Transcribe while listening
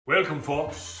Welcome,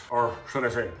 folks, or should I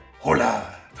say,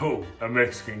 hola, to a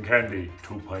Mexican Candy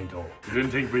 2.0. You didn't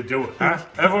think we'd do it, huh?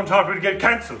 Everyone thought we'd get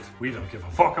cancelled. We don't give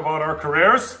a fuck about our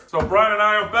careers. So Brian and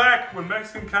I are back with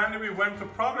Mexican Candy. We went to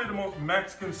probably the most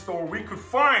Mexican store we could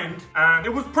find, and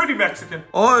it was pretty Mexican.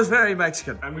 Oh, it was very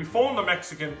Mexican. And we phoned the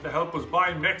Mexican to help us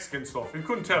buy Mexican stuff. You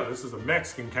couldn't tell this is a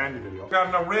Mexican candy video.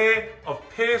 Got an array of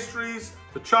pastries,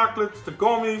 the chocolates, the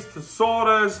gummies, the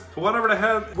sodas, to whatever the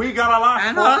hell. We got a lot.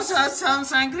 And also some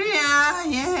sangria,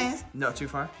 yes. Not too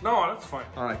far? No, that's fine.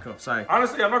 Alright, cool, sorry.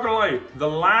 Honestly, I'm not gonna lie. The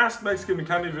last Mexican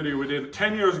candy video we did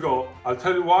 10 years ago, I'll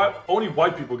tell you what, only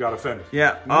white people got offended.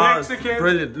 Yeah. Mexicans,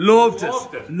 brilliant. Loved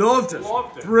it.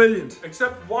 Loved it. Brilliant.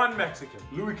 Except one Mexican,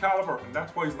 Louis Caliber, and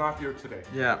that's why he's not here today.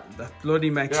 Yeah, that bloody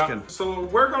Mexican. Yeah. So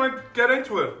we're gonna get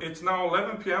into it. It's now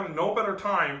 11 p.m. No better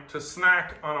time to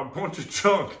snack on a bunch of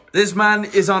junk. This man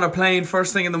is on a plane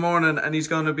first thing in the morning and he's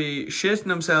going to be shitting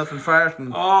himself and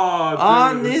farting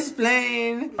on this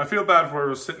plane. I feel bad for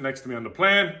whoever's sitting next to me on the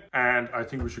plane, and I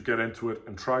think we should get into it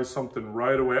and try something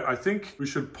right away. I think we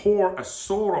should pour a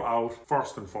soda out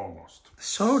first and foremost.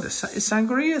 Soda? Is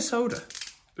sangria soda?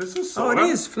 This is soda. Oh, it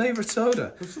is flavoured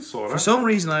soda. This is soda. For some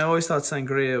reason, I always thought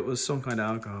sangria was some kind of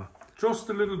alcohol. Just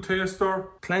a little taster.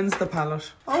 Cleanse the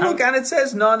palate. Oh, look, and it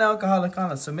says non-alcoholic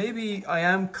on it, so maybe I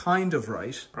am kind of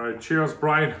right. All right, cheers,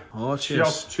 Brian. Oh,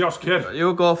 cheers. Cheers, kid.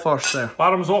 You go first there.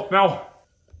 Bottoms up now.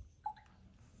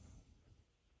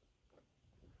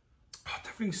 Oh, it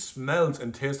definitely smells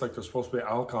and tastes like there's supposed to be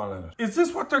alcohol in it. Is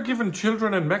this what they're giving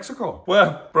children in Mexico?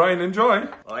 Well, Brian, enjoy.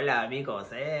 Hola,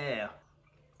 amigos.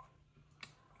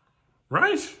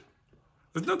 Right?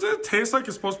 Doesn't it taste like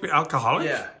it's supposed to be alcoholic?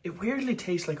 Yeah. It weirdly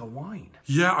tastes like a wine.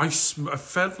 Yeah, I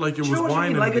felt like it was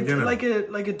wine in the beginning.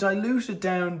 Like a diluted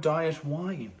down diet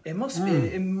wine. It must be.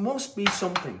 It must be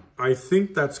something. I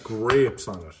think that's grapes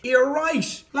on it. You're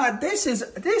right, lad. This is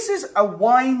a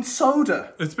wine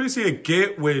soda. It's basically a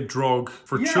gateway drug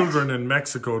for children in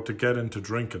Mexico to get into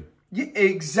drinking. Yeah,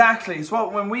 exactly. It's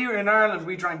what when we were in Ireland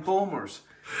we drank Bulmers.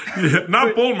 Yeah,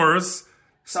 not Bulmers.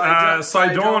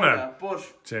 Sidona. But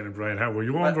Jane and Brian, how were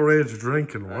you underage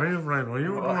drinking? Why you, Brian? Were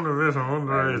you doing a bit of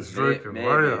underage drinking?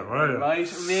 Were you? Right,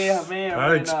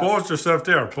 I exposed yourself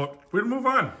there, but we'll move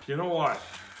on. You know what?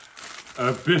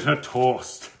 A bit of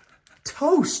toast.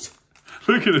 Toast?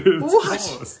 Look at it, it's what?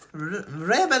 toast.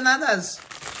 Rebanadas.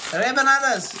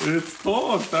 It's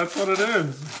toast, that's what it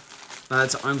is.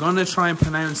 Lads, I'm going to try and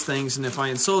pronounce things, and if I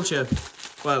insult you,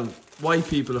 well, white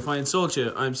people, if I insult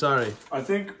you, I'm sorry. I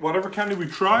think whatever candy we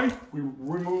try, we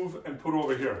remove and put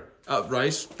over here. Oh,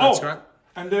 right. That's great.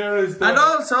 And there is the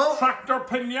also tractor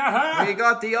pinata. We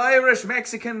got the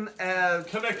Irish-Mexican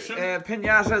connection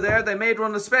pinata there. They made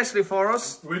one especially for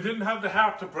us. We didn't have the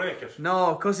heart to break it.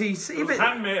 No, because it was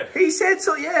handmade. He said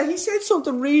so. Yeah, he said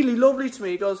something really lovely to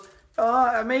me. He goes, "Oh,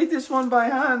 I made this one by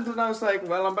hand," and I was like,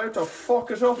 "Well, I'm about to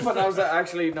fuck it up." And I was like,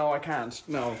 "Actually, no, I can't.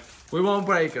 No, we won't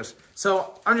break it."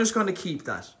 So I'm just going to keep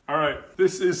that. All right,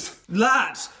 this is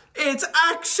lads. It's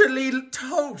actually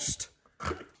toast.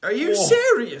 Are you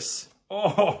serious?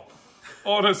 Oh,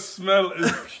 the smell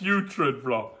is putrid,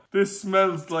 bro. This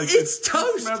smells like it's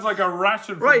toast. It smells like a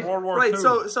ration from World War II.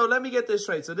 Right, so let me get this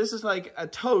straight. So this is like a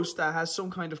toast that has some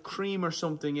kind of cream or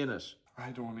something in it.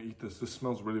 I don't want to eat this. This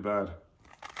smells really bad.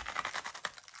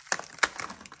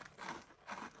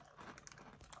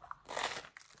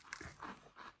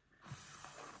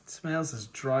 It smells as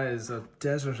dry as a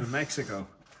desert in Mexico.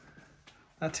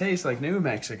 That tastes like New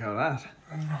Mexico, that.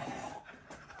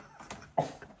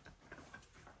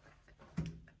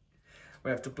 We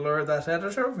have to blur that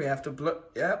editor. We have to blur.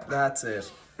 Yep, that's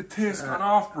it. It tastes gone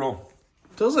off, bro.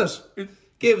 Does it?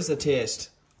 Give us a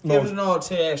taste. No. Give us an old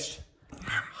taste.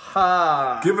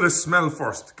 Ha! Give it a smell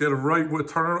first. Get it right with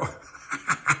turn it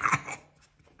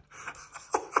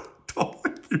on.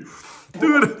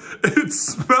 Dude, it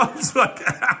smells like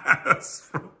ass,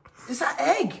 bro. Is that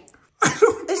egg?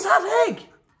 Is that egg?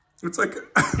 It's like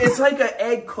it's like an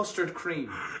egg custard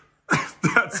cream.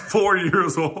 That's 4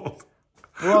 years old.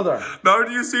 Brother. Now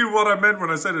do you see what I meant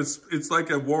when I said it's like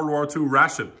a World War II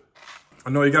ration?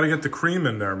 No, you gotta get the cream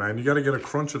in there, man. You gotta get a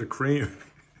crunch of the cream.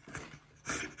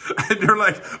 And you're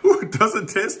like, ooh, it doesn't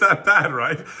taste that bad,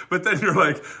 right? But then you're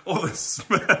like, oh, the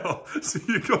smell. So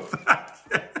you go back.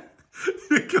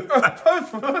 You go back.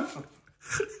 Dude,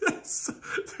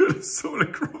 it's so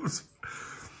many crumbs.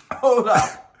 Hold on.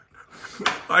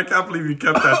 I can't believe you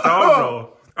kept that down,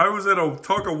 bro. I was in a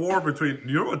tug of war between,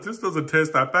 you know what, this doesn't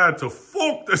taste that bad, so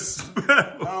fuck the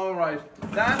smell. All right.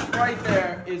 That right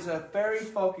there is a very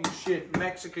fucking shit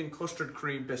Mexican custard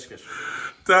cream biscuit.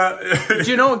 That... Do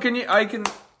you know,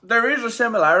 there is a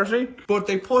similarity, but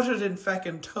they put it in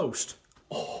feckin' toast.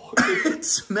 Oh, it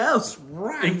smells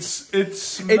rank. It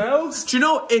smells. Do you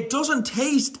know, it doesn't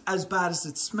taste as bad as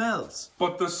it smells.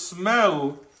 But the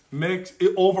smell it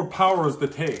overpowers the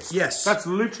taste. Yes. That's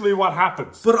literally what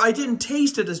happens. But I didn't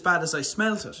taste it as bad as I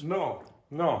smelt it. No.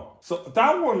 So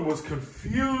that one was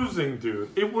confusing, dude.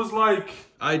 It was like...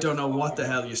 I don't know what the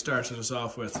hell you started us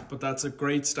off with, but that's a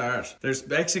great start. There's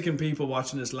Mexican people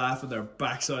watching this laughing their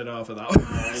backside off of that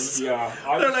one. Yeah.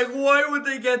 They're like, why would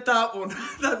they get that one?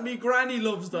 That me granny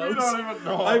loves those. I don't even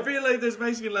know. I feel like there's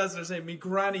Mexican lads that are saying, me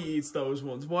granny eats those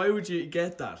ones. Why would you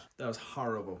get that? That was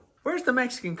horrible. Where's the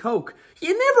Mexican Coke?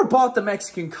 You never bought the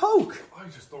Mexican Coke. I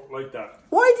just don't like that.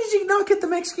 Why did you not get the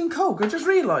Mexican Coke? I just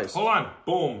realised. Hold on.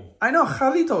 Boom. I know,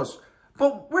 Jalitos.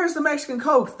 But where's the Mexican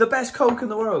Coke? The best Coke in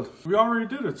the world. We already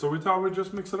did it, so we thought we'd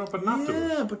just mix it up and not do it.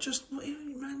 Yeah, but just,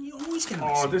 man, you always get a Oh,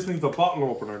 Mexican. this needs a bottle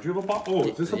opener. Do you have a bottle? Oh,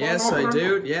 is this a bottle Yes, opener? I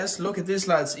do. Yes, look at this,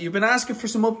 lads. You've been asking for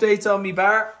some updates on me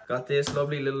bar. Got this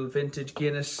lovely little vintage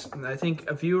Guinness. And I think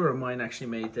a viewer of mine actually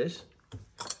made this.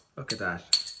 Look at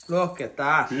that. Look at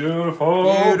that.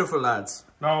 Beautiful. Beautiful, lads.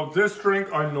 Now, this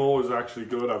drink I know is actually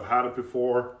good. I've had it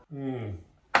before.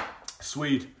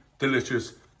 Sweet,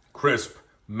 delicious, crisp,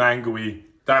 mangoey.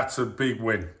 That's a big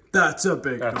win. That's a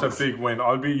big That's a big win.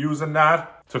 I'll be using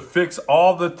that to fix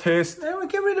all the taste. Hey, well,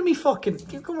 get rid of me fucking...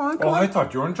 Come on, come Oh, on. I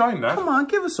thought you were enjoying that. Come on,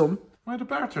 give us some. I had a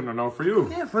bartender now for you.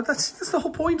 Yeah, but that's the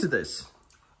whole point of this.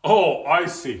 Oh, I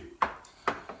see.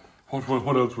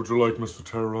 What else would you like, Mr.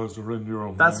 Terroriser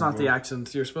and I? That's not the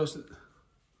accent. You're supposed to...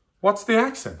 What's the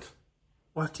accent?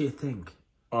 What do you think?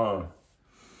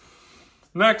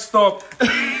 Next up.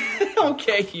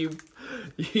 Okay,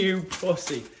 you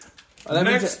pussy.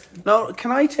 Next. No,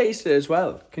 can I taste it as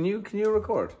well? Can you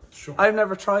record? Sure. I've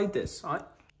never tried this.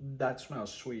 That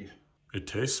smells sweet. It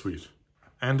tastes sweet.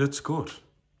 And it's good.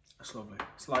 It's lovely.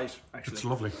 It's light, actually. It's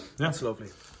lovely. Yeah. It's lovely.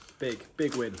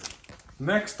 Big win.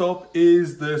 Next up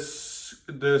is the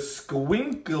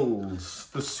squinkles.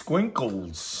 The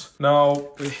squinkles. Now,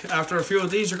 After a few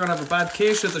of these, you're going to have a bad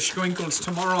case of the squinkles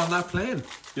tomorrow on that plane.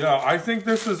 yeah, I think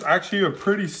this is actually a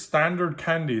pretty standard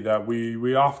candy that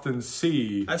we often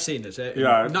see. I've seen it.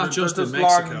 Yeah, Not just in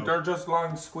Mexico. Mexico. They're just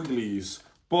long squigglies.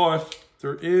 But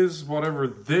there is whatever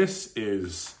this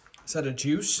is. Is that a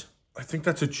juice? I think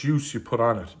that's a juice you put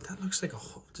on it. That looks like a...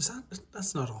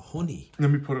 That's not a honey. Let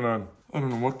me put it on. I don't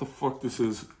know what the fuck this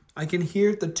is. I can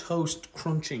hear the toast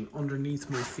crunching underneath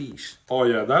my feet. Oh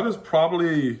yeah, that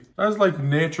is like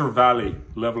Nature Valley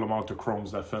level amount of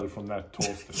crumbs that fell from that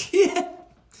toast. Yeah.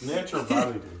 Nature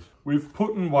Valley, dude. We've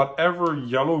put in whatever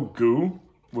yellow goo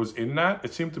was in that.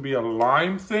 It seemed to be a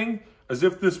lime thing, as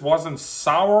if this wasn't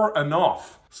sour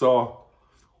enough. So...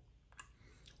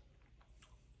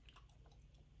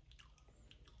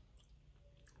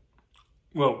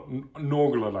 Well,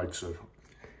 Nogla likes it.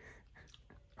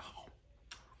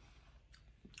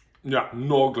 Yeah,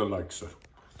 Nogla likes it.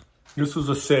 This is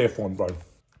a safe one, Brian.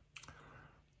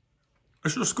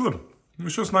 It's just good.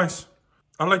 It's just nice.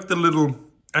 I like the little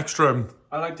extra...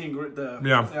 I like the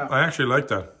Yeah, I actually like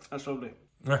that. That's lovely.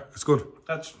 Yeah, it's good.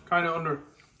 That's kind of under...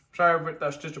 Sorry, but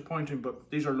that's disappointing, but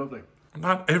these are lovely.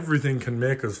 Not everything can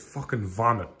make us fucking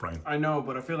vomit, Brian. I know,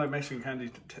 but I feel like Mexican candy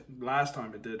last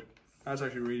time it did. That's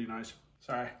actually really nice.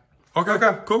 Sorry.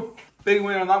 Okay, cool. Big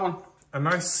win on that one. A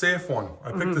nice safe one.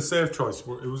 I picked the safe choice. It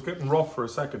was getting rough for a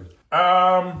second.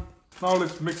 Now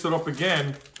let's mix it up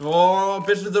again. Oh, a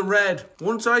bit of the red.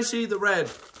 Once I see the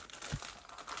red,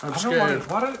 I'm scared.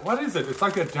 What is it? It's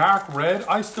like a dark red.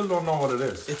 I still don't know what it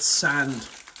is. It's sand.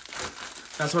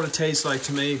 That's what it tastes like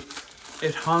to me.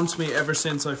 It haunts me ever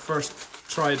since I first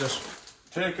tried it.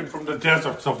 Taken from the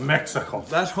deserts of Mexico.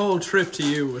 That whole trip to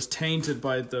you was tainted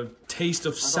by the taste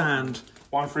of sand.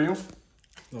 One for you.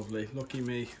 Lovely. Lucky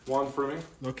me. One for me.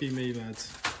 Lucky me,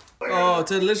 lads. Oh,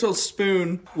 it's a little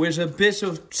spoon with a bit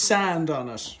of sand on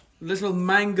it. Little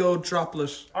mango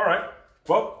droplet. All right.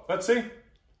 Well, let's see.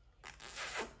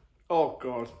 Oh,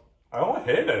 God. I don't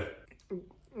hate it.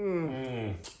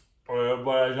 But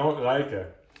I don't like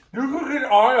it. You could get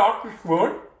all off the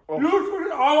spoon. You could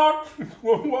get all off the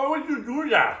spoon. Why would you do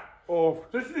that? Oh,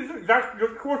 this is exactly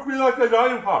supposed to be like a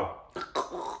lollipop.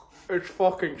 It's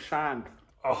fucking sand.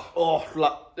 Oh,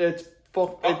 It's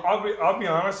fuck. I'll be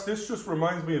honest. This just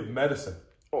reminds me of medicine.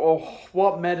 Oh,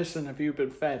 what medicine have you been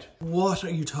fed? What are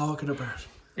you talking about?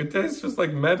 It tastes just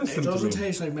like medicine. It doesn't to me.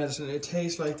 taste like medicine. It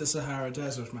tastes like the Sahara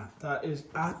Desert, man. That is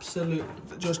absolute.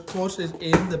 Just put it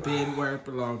in the bin where it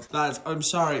belongs, lads. I'm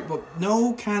sorry, but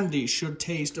no candy should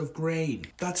taste of grain.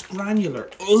 That's granular.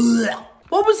 Ugh.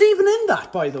 What was even in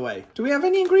that, by the way? Do we have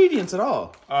any ingredients at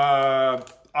all?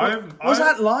 Was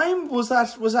that lime? Was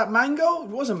that mango? It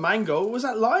wasn't mango. Was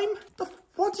that lime?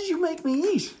 What did you make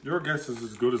me eat? Your guess is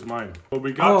as good as mine. But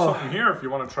we got something here if you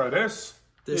want to try this.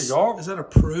 There you go. Is that a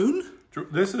prune?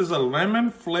 This is a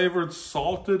lemon-flavored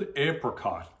salted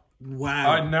apricot.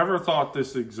 Wow. I never thought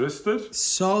this existed.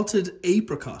 Salted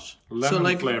apricot.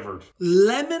 Lemon-flavored.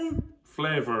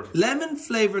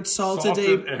 Lemon-flavored salted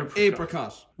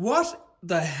apricot. What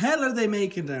the hell are they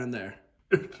making down there?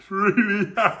 It's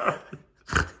really hard.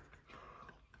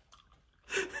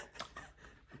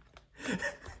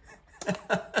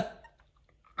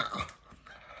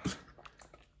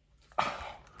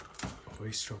 Oh,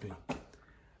 he's struggling.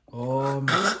 Oh,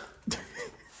 man.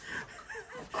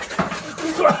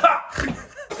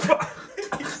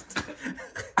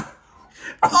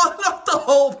 Oh, not the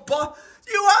whole bottle.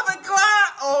 You have a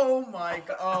glass. Oh, my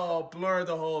God. Oh, blur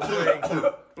the whole thing.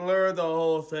 Blur the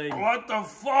whole thing. What the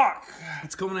fuck?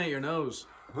 It's coming out your nose.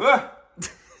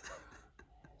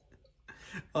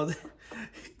 Oh,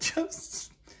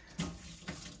 just...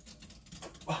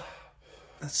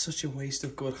 That's such a waste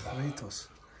of good Doritos.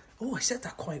 Oh, I said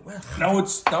that quite well. Now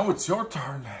it's your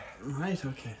turn. Right,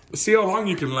 okay. See how long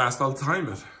you can last. I'll time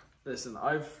it. Listen,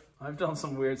 I've done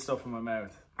some weird stuff in my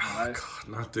mouth. Oh, God,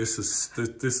 not this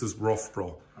is rough,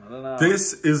 bro. I don't know.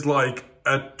 This is like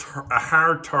a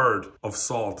hard third of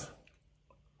salt.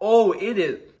 Oh, it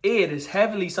is. It is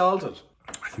heavily salted.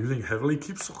 You think heavily?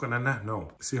 Keep sucking on that.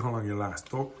 No. See how long you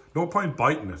last. No point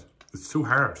biting it. It's too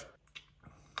hard.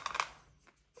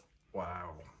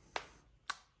 Wow.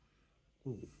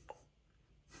 Ooh.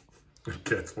 It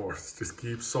gets worse. Just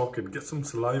keep sucking. Get some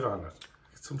saliva on it.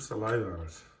 Get some saliva on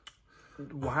it.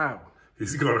 Wow.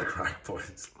 He's gonna crack,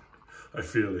 boys. I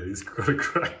feel it. He's gonna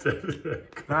crack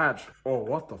that. Dad. Oh,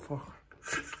 what the fuck?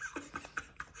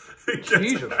 It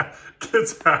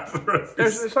gets harder.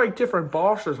 It's like different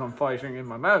bosses I'm fighting in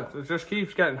my mouth. It just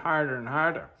keeps getting harder and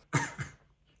harder.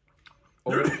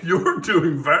 You're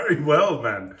doing very well,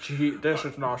 man. Gee, this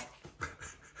is not.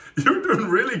 You're doing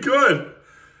really good.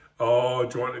 Oh,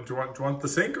 do you want the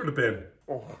sink or the bin?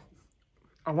 Oh,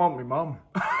 I want my mum.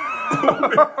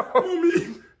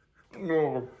 Mommy.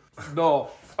 No,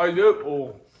 I do.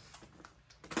 Oh.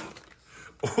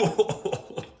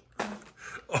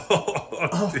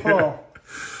 Oh dear.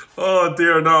 Oh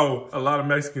dear, no. A lot of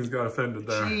Mexicans got offended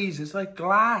there. Jeez, it's like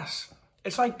glass.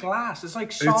 It's like glass. It's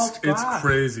like salt glass. It's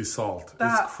crazy salt.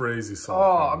 It's crazy salt.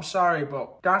 Oh, man. I'm sorry,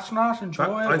 but that's not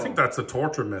enjoyable. I think that's a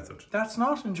torture method. That's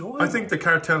not enjoyable. I think the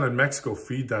cartel in Mexico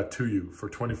feed that to you for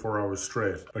 24 hours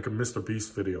straight, like a Mr.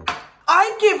 Beast video.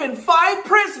 I'm giving 5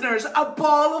 prisoners a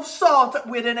ball of salt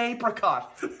with an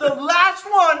apricot. The last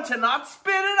one to not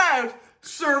spit it out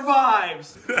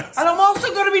survives. And I'm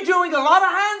also going to be doing a lot of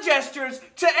hand gestures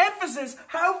to emphasize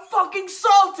how fucking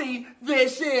salty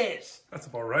this is. That's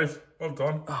about right. Well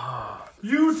done.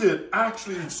 You did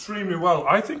actually extremely well.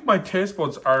 I think my taste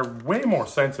buds are way more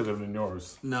sensitive than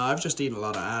yours. No, I've just eaten a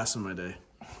lot of ass in my day.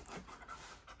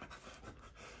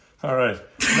 All right.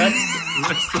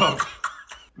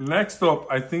 Next up,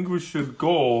 I think we should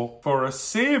go for a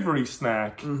savory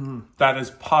snack that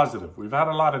is positive. We've had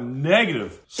a lot of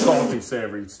negative, salty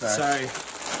savory snacks. Sorry,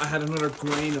 I had another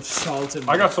grain of salt in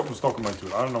I got something stuck in my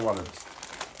tooth. I don't know what it is.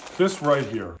 This right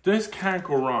here. This can't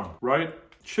go wrong, right?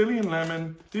 Chili and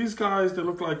lemon. These guys, they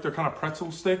look like they're kind of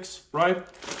pretzel sticks, right?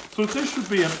 So this should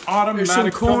be an automatic... There's some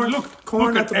corn.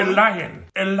 Look at a lion.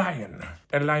 A lion.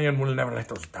 A lion will never let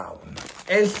us down.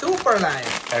 El super lion.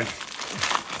 El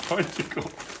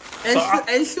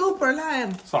super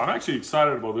lion. So I'm actually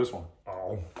excited about this one.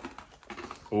 Oh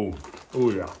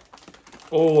yeah.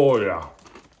 Oh yeah.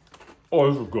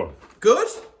 Oh, this is good. Good?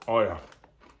 Oh yeah.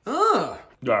 Ah.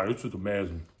 Yeah, this is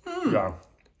amazing. Yeah.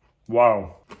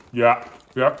 Wow. Yeah.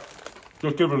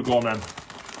 Just give it a go, man.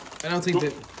 I don't think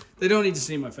they don't need to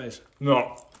see my face.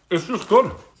 No. It's just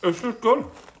good. It's just good.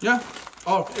 Yeah.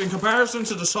 Oh, in comparison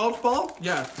to the salt ball?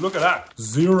 Yeah. Look at that.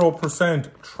 0%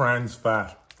 trans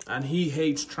fat. And he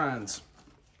hates trans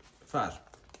fat.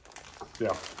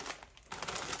 Yeah.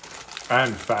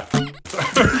 And fat.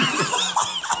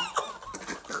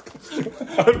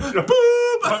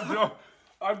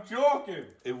 I'm joking.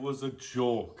 It was a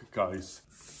joke, guys.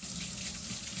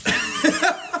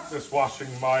 Just washing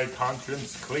my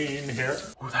conscience clean here.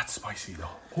 Oh, that's spicy though.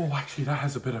 Oh, actually, that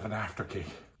has a bit of an afterkick.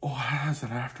 Oh, it has an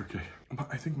afterkick. But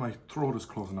I think my throat is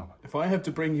closing up. If I have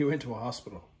to bring you into a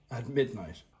hospital at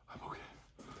midnight. I'm okay.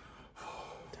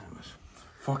 Damn it.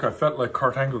 Fuck, I felt like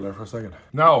Kurt Angle there for a second.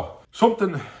 Now,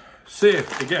 something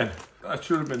safe again. That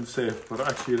should have been safe, but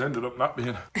actually it ended up not being.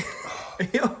 Are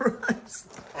you alright?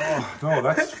 Oh, no,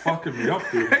 that's fucking me up,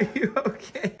 dude. Are you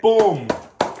okay? Boom.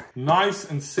 Nice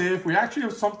and safe. We actually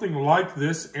have something like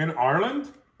this in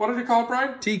Ireland, What are they called,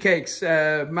 Brian? Tea cakes.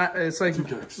 It's like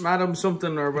cakes. Madam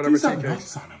something or whatever. These Tea have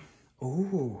cakes. nuts on them.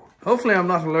 Ooh. Hopefully I'm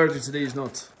not allergic to these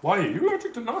nuts. Why, are you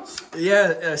allergic to nuts?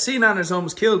 Yeah, C-Nanners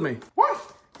almost killed me.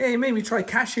 What? Yeah, he made me try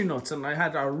cashew nuts and I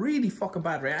had a really fucking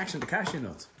bad reaction to cashew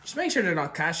nuts. Just make sure they're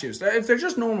not cashews. If they're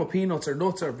just normal peanuts or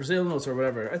nuts or Brazil nuts or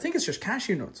whatever, I think it's just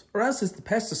cashew nuts. Or else it's the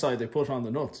pesticide they put on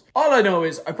the nuts. All I know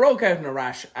is I broke out in a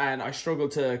rash and I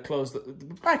struggled to close the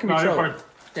back of my throat. You're fine.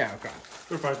 Yeah, okay.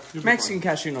 You're fine. You'll Mexican be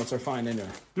fine. cashew nuts are fine anyway.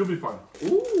 You'll be fine.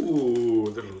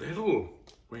 Ooh, they're little.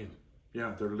 Wait.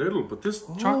 Yeah, they're little, but this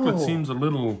chocolate seems a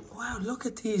little... Wow, look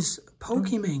at these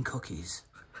Pokemon cookies.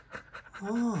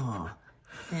 Oh.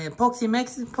 Poke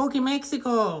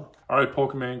Mexico. All right,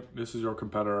 Pokemon, this is your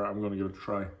competitor. I'm going to give it a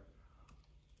try.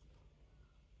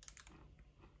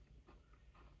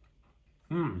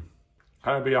 Can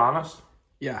I be honest?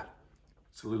 Yeah.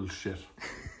 It's a little shit.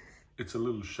 It's a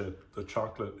little shit. The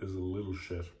chocolate is a little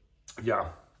shit. Yeah.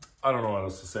 I don't know what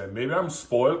else to say. Maybe I'm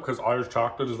spoiled because Irish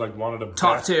chocolate is like one of the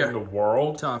best in the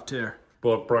world. Top tier.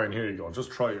 But Brian, here you go.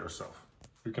 Just try it yourself.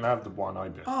 You can have the one I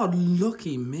did. Oh,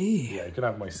 lucky me. Yeah, you can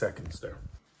have my seconds there.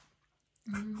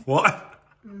 What?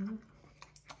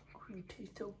 It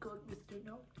tastes so good with the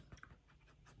nuts.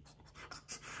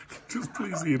 Just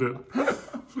please eat it.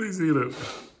 Please eat it.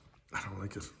 I don't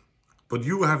like it. But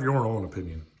you have your own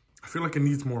opinion. I feel like it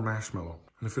needs more marshmallow.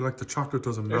 And I feel like the chocolate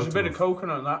doesn't melt. There's a bit of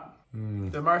coconut in that.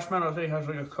 The marshmallow thing has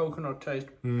like a coconut taste.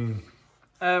 What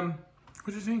do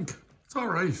you think? It's all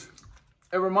right.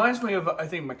 It reminds me of, I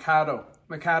think, Mikado.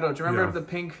 Mikado, do you remember the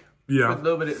pink? Yeah. With a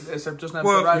little bit of, it doesn't have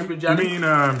the raspberry jelly.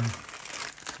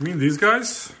 You mean these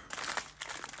guys?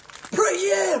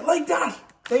 Yeah, like that.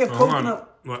 They have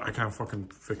coconut. Well, I can't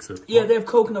fucking fix it. Yeah, they have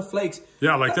coconut flakes.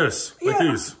 Yeah, like this. Like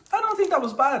these. I don't think that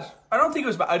was bad. I don't think it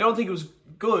was bad. I don't think it was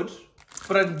good.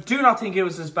 But I do not think it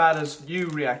was as bad as you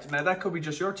reacted. Now, that could be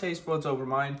just your taste buds over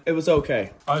mine. It was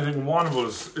okay. I think one of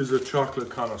us is a chocolate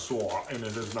connoisseur and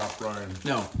it is not Brian.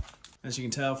 No. As you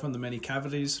can tell from the many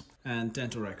cavities and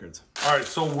dental records. All right,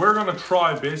 so we're going to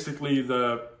try basically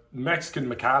the Mexican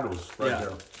Mikados right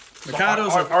here.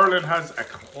 Mikados so Ireland has a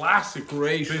classic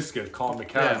biscuit called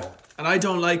Mikado. Yeah. And I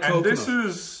don't like coconut. And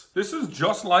this is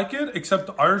just like it, except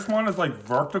the Irish one is like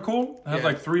vertical. It has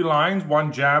like 3 lines,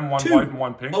 1 jam, 1 white and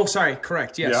 1 pink. Oh, sorry,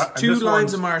 correct, yes. Yeah, 2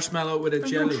 lines of marshmallow with a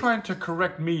jelly. You're trying to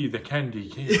correct me, the candy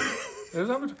king. Is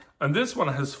that what? And this one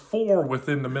has 4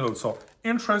 within the middle. So,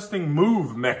 interesting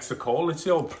move, Mexico. Let's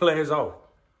see how it plays out.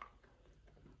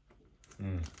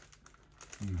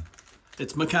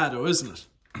 It's Mikado, isn't it?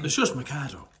 It's just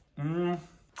Mikado.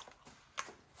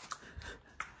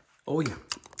 Oh, yeah.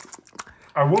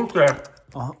 I will say...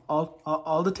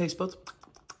 all the taste buds?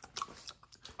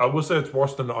 I will say it's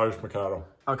worse than the Irish Mikado.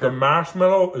 Okay. The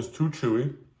marshmallow is too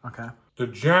chewy. Okay. The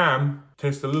jam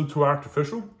tastes a little too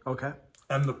artificial. Okay.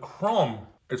 And the crumb,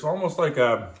 it's almost like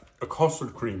a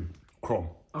custard cream crumb.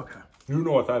 Okay. You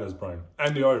know what that is, Brian.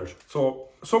 And the Irish. So,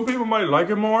 some people might like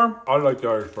it more. I like the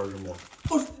Irish version more.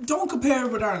 But don't compare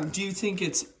it with Ireland. Do you think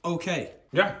it's okay?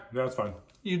 Yeah, that's fine.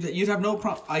 You'd have no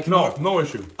problem. No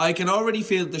issue. I can already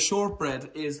feel the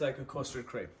shortbread is like a custard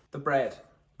cream. The bread.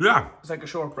 Yeah. It's like a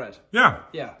shortbread. Yeah.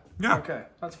 Yeah. Yeah. Okay,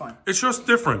 that's fine. It's just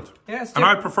different. Yeah, it's different.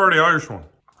 And I prefer the Irish one.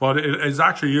 But it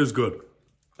actually is good.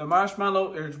 The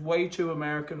marshmallow is way too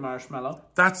American marshmallow.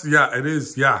 It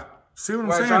is, yeah. See what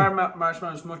I'm saying? Whereas our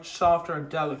marshmallow is much softer and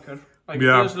delicate. Like, it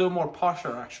feels a little more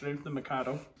posher, actually, than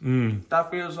Mikado. That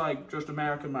feels like just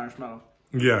American marshmallow.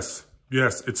 Yes.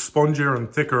 Yes, it's spongier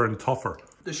and thicker and tougher.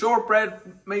 The shortbread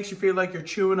makes you feel like you're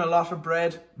chewing a lot of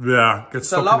bread. Yeah, gets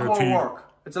stuck in your teeth. It's a lot more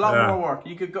work. It's a lot more work.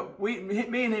 You could go. Me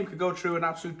and him could go through an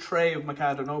absolute tray of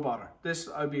Mikado, no bother. This,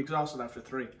 I'd be exhausted after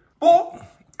 3. But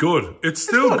good. It's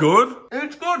still good.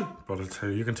 It's good. But I'll tell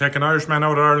you can take an Irishman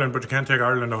out of Ireland, but you can't take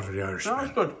Ireland out of the Irishman. No,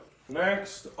 it's good.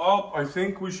 Next up, I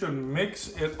think we should mix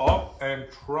it up and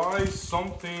try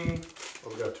something.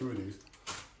 Oh, we got 2 of these.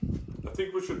 I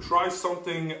think we should try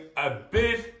something a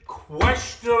bit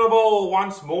questionable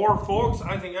once more, folks.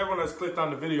 I think everyone has clicked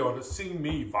on the video and has seen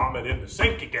me vomit in the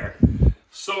sink again.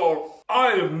 So,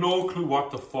 I have no clue what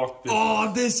the fuck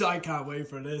this is. I can't wait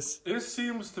for this. This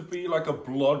seems to be like a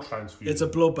blood transfusion. It's a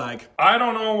blood bag. I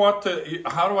don't know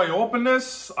how do I open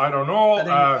this? I don't know.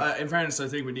 In fairness, I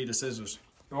think we need a scissors.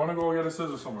 You want to go get a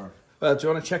scissors somewhere? Well, do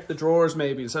you want to check the drawers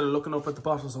maybe instead of looking up at the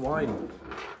bottles of wine?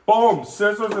 Boom!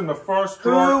 Scissors in the first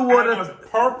drawer and a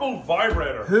purple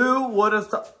vibrator. Who would have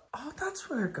thought? Oh, that's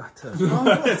where it got to.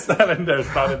 Oh. It's not in there.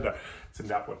 It's not in there. It's in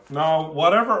that one. Now,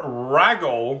 whatever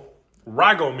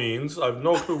rago means, I've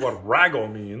no clue what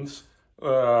rago means,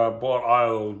 but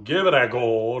I'll give it a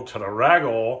go to the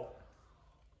rago.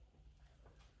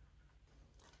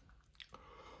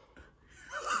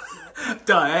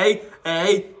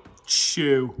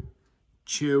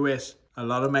 Chew it. A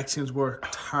lot of Mexicans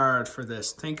worked hard for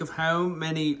this. Think of how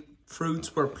many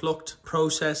fruits were plucked,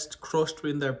 processed, crushed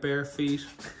in their bare feet,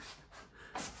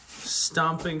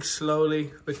 stomping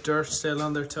slowly with dirt still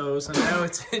on their toes, and now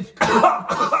it's in.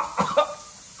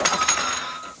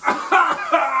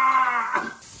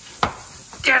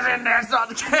 Get in there,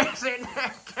 son! Get in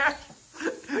there!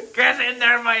 Get in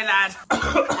there, my lad!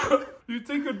 You'd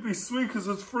think it'd be sweet because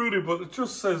it's fruity, but it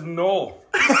just says no.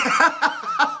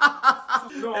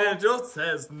 No. It just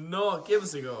says no. Give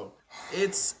us a go.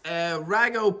 It's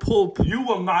rago pulp. You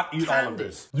will not eat all of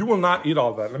this. You will not eat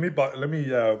all of that. Let me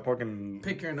fucking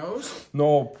pick your nose.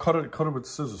 No, cut it with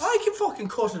scissors. I can fucking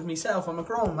cut it myself. I'm a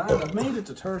grown man. I've made it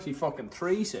to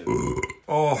 33 soon.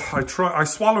 Oh, I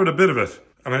swallowed a bit of it,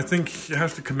 and I think you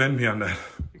have to commend me on that.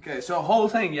 Okay, so whole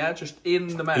thing, yeah, just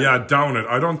in the mouth. Yeah, down it.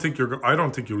 I don't think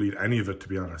you'll eat any of it, to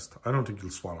be honest. I don't think you'll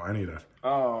swallow any of that.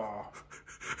 Oh.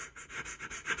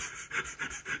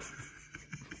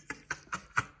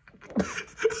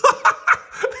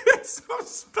 It's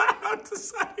so bad to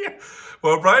say.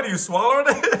 Well, Brian, you swallowed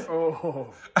it?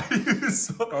 Oh.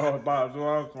 Oh,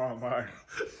 bad.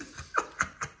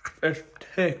 It's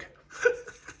thick.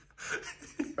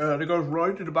 It goes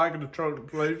right to the back of the throat and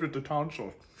plays with the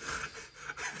tonsil.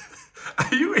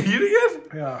 Are you eating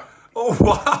it? Yeah. Oh,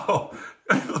 wow.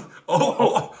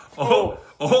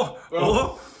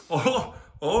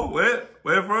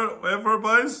 Wait for it,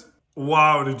 boys.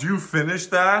 Wow, did you finish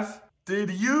that?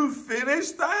 Did you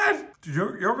finish that?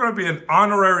 You're going to be an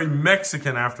honorary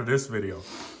Mexican after this video.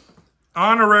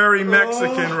 Honorary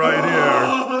Mexican right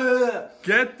here.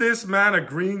 Get this man a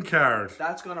green card.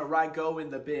 That's going to go in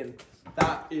the bin.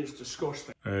 That is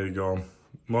disgusting. There you go.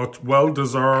 Much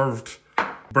well-deserved.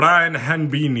 Brian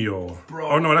Rambino.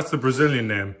 Oh no, that's the Brazilian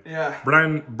name. Yeah.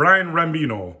 Brian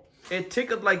Rambino. It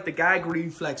tickled like the gag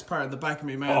reflex part of the back of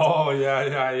my mouth. Oh yeah.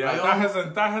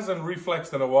 That hasn't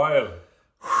reflexed in a while.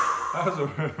 That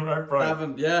hasn't right,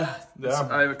 Brian. Yeah.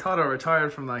 I thought I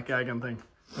retired from that gagging thing.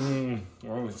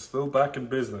 Well, it's still back in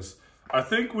business. I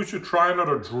think we should try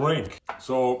another drink.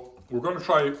 So we're going to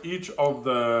try each of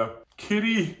the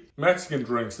kitty Mexican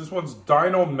drinks. This one's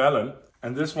Dino Melon,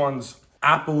 and this one's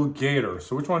Apple Gator.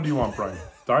 So which one do you want, Brian?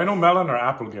 Dino Melon or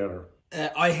Apple Gator?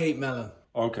 I hate melon.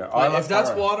 Okay. If that's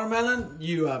watermelon,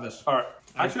 you have it. All right.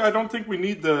 Actually, I don't think we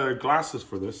need the glasses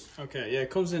for this. Okay, yeah,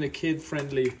 it comes in a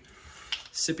kid-friendly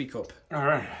sippy cup. All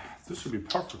right. This should be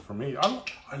perfect for me.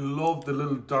 I love the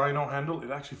little dino handle. It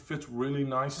actually fits really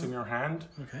nice in your hand.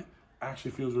 Okay.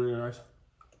 Actually feels really nice.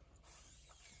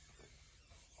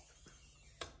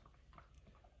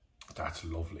 That's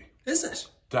lovely. Is it?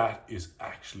 That is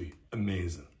actually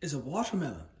amazing. Is it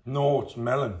watermelon? No, it's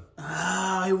melon.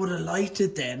 Ah, I would have liked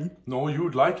it then. No, you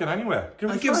would like it anyway. Give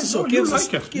us a suck. Give us a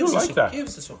suck. You like that. Give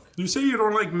us a suck. You say you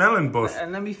don't like melon, but...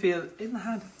 And let me feel in the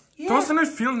hand. Yeah. Doesn't it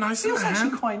feel nice in the hand? It feels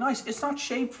actually quite nice. It's not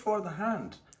shaped for the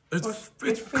hand. It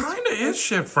kind of is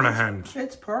shaped for the hand.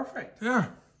 It's perfect. Yeah.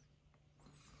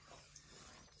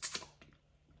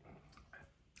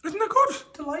 Isn't it good?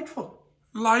 Delightful.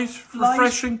 Light,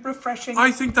 refreshing. Refreshing.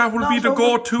 I think that will be the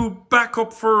go-to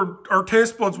backup for our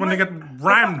taste buds when they get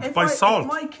rammed by salt. If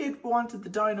my kid wanted the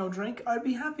dino drink, I'd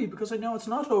be happy because I know it's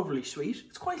not overly sweet.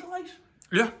 It's quite light.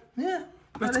 Yeah. Yeah.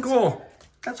 Let's go.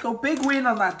 Let's go. Big win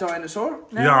on that dinosaur.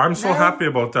 Yeah, I'm so happy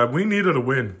about that. We needed a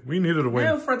win.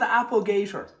 Now for the Apple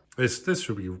Gator. This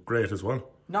should be great as well.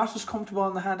 Not as comfortable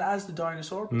in the hand as the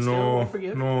dinosaur, but still won't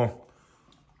forgive. No.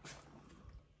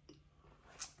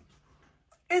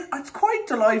 It's quite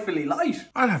delightfully light.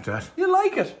 I'll have that. You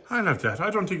like it? I'll have that. I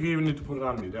don't think you even need to put it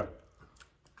on me there.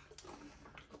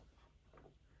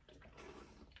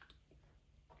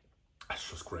 That's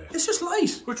just great. It's just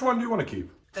light. Which one do you want to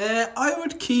keep? I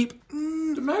would keep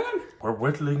the melon. We're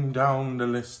whittling down the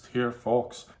list here,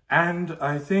 folks. And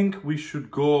I think we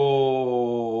should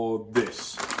go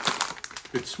this.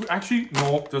 It's actually,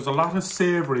 no, there's a lot of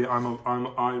savory.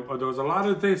 There's a lot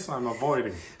of this I'm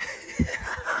avoiding.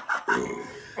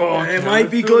 Okay, it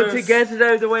might be good to get it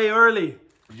out of the way early.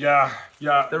 Yeah.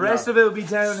 The rest of it will be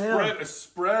downhill.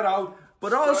 Spread out.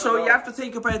 But also, you have to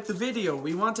think about the video.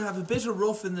 We want to have a bit of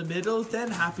rough in the middle,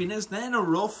 then happiness, then a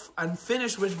rough, and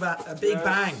finish with a big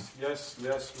bang. Yes,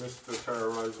 Mr.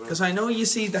 Terroriser. Because I know you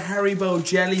see the Haribo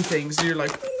jelly things, and you're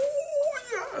like, oh,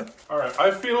 yeah. All right,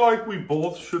 I feel like we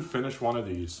both should finish one of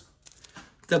these.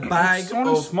 The bag it's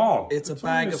only small. It's a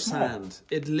bag of sand.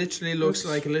 It literally looks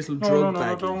like a little drug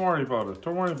bag. No, don't worry about it.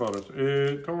 Don't worry about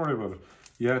it.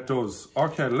 Yeah, it does.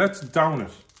 Okay, let's down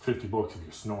it. $50 if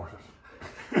you snort it.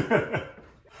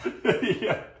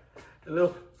 Yeah.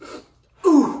 Hello.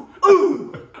 Ooh.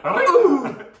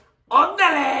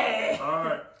 Ondale.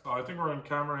 I think we're on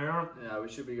camera here. Yeah, we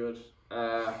should be good.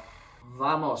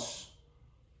 Vamos.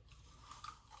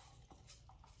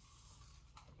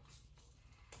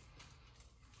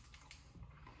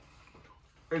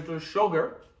 It's the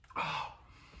sugar.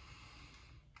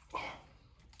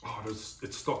 Oh, it's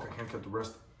stuck. I can't get the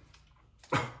rest.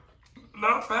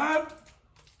 Not bad.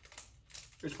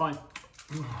 It's fine.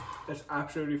 It's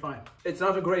absolutely fine. It's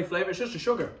not a great flavour, it's just a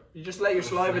sugar. You just let your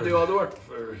saliva do all the work.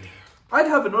 I'd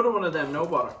have another one of them, no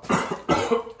bother.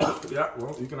 Yeah,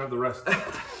 well, you can have the rest. That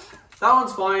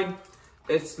one's fine.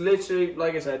 It's literally,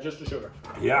 like I said, just a sugar.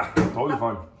 Yeah, totally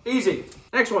fine. Easy.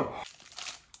 Next one.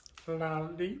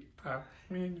 Don't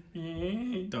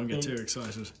get too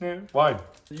excited. Why?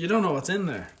 You don't know what's in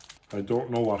there. I don't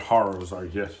know what horrors are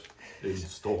yet in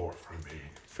store for me.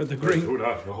 For the I green, do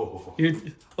not know.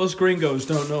 us gringos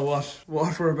don't know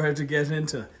what we're about to get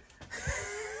into.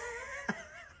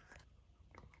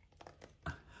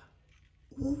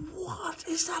 What?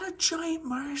 Is that a giant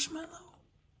marshmallow?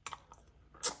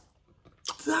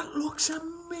 That looks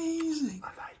amazing.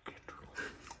 I like it.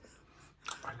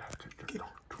 I like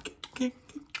it.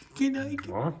 Can I?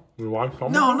 What? You want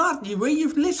some? No, not you.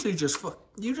 You've literally just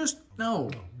no.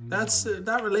 That's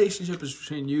that relationship is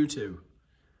between you two.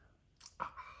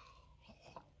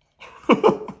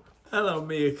 Hello,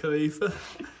 Mia Khalifa.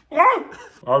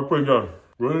 Oh, pretty good.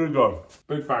 Really good.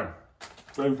 Big fan.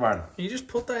 Big fan. You just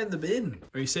put that in the bin. Or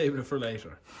are you saving it for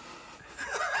later?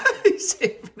 Are you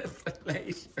saving it for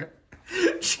later?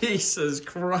 Jesus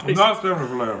Christ. I'm not saving it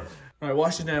for later. Right,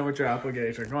 wash it down with your apple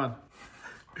gator. Come on.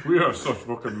 We are such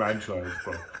fucking man-childs,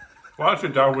 bro. Wash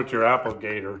it down with your apple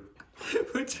gator.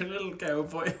 With your little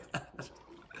cowboy hat.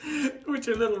 With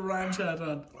your little ranch hat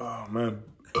on. Oh, man.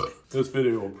 This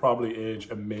video will probably age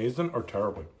amazing or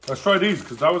terribly. Let's try these,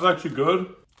 because that was actually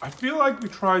good. I feel like we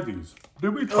tried these.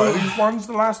 Did we try these ones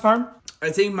the last time? I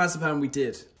think marzipan we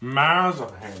did.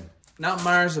 Marzipan. Not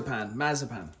marzipan,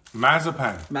 marzipan.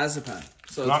 Marzipan. Marzipan.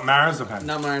 So Not marzipan.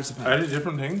 not marzipan. Are they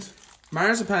different things?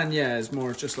 Marzipan, yeah, is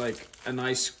more just like a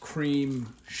nice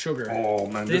cream sugar. Oh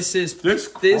man, this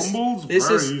crumbles very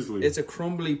easily. It's a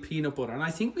crumbly peanut butter, and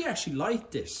I think we actually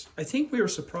liked this. I think we were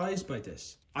surprised by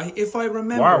this. If I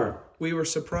remember, we were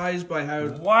surprised by how.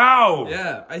 Wow.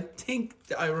 Yeah, I think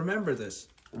I remember this.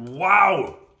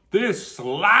 Wow, this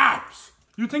slaps.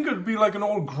 You think it'd be like an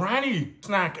old granny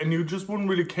snack, and you just wouldn't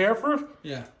really care for it?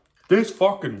 Yeah. This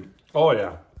fucking. Oh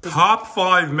yeah. Top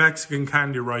 5 Mexican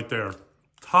candy right there.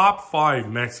 Top 5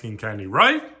 Mexican candy,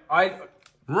 right?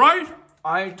 Right?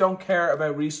 I don't care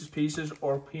about Reese's Pieces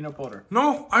or peanut butter.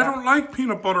 No, I don't like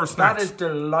peanut butter snacks. That is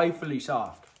delightfully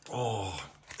soft. Oh,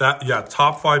 yeah,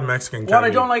 top 5 Mexican candy. What I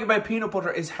don't like about peanut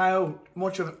butter is how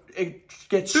much of it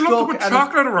gets They stuck. love to put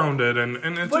chocolate around it, and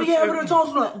it's but just, yeah, but it's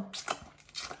also not.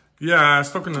 Yeah,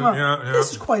 stuck in the yeah.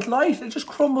 This is quite light. It just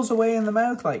crumbles away in the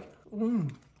mouth like.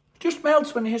 Just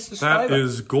melts when it hits the saliva. That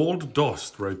is gold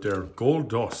dust right there. Gold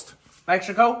dust.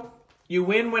 Mexico, you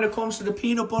win when it comes to the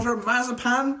peanut butter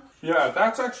marzipan. Yeah,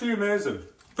 that's actually amazing.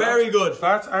 Very good.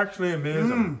 That's actually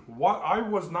amazing. What I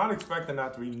was not expecting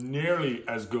that to be nearly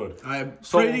as good. I'm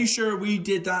pretty sure we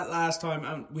did that last time,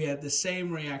 and we had the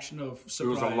same reaction of surprise. It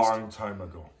was a long time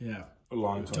ago. Yeah. A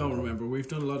long time Don't ago. remember. We've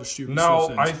done a lot of stupid Now,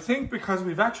 stuff I since. think because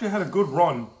we've actually had a good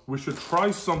run, we should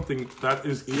try something that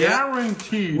is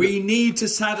guaranteed. We need to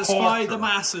satisfy torture. the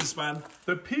masses, man.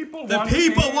 The people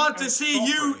want to see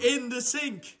you in the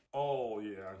sink. Oh,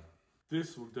 yeah.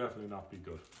 This will definitely not be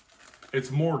good.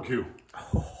 It's more goo.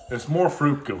 It's more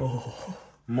fruit goo.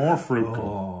 More fruit goo.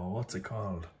 Oh, what's it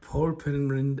called?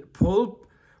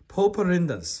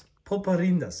 Pulparindas.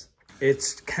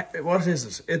 What is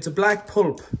it? It's a black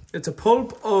pulp. It's a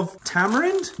pulp of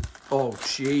tamarind. Oh,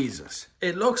 Jesus.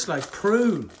 It looks like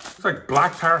prune. It's like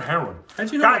black tar heroin. How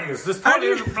do you know? Guys, this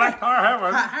totally is black tar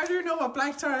heroin. How do you know what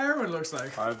black tar heroin looks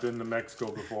like? I've been to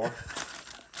Mexico before.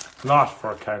 Not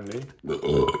for candy.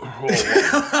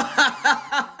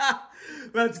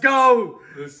 Let's go.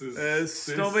 This is... His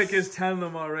stomach is telling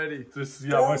them already.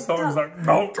 My stomach's like,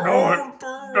 don't do it.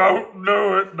 Don't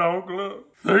do it, Nogla.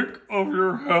 Think of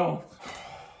your health.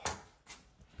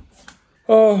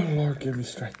 Oh, Lord, give me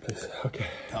strength, please. Okay.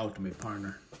 Talk to me,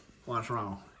 partner. What's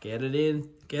wrong? Get it in.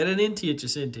 Get it into you,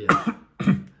 Cynthia. Oh,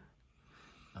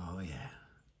 yeah.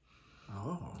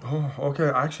 Oh, okay.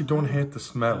 I actually don't hate the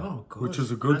smell, Oh, good. which is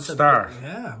a good That's start.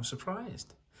 Yeah, I'm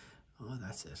surprised. Oh,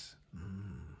 that's it.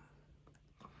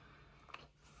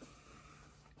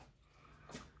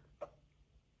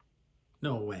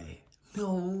 No way.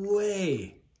 No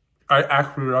way. I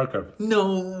actually like it.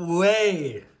 No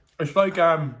way. It's like,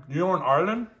 you know in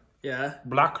Ireland, Yeah.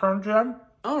 blackcurrant jam?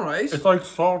 All right. It's like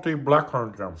salty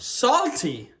blackcurrant jam.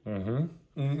 Salty.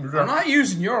 I'm not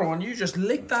using your one. You just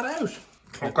lick that out.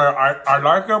 Okay, I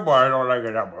like it, but I don't like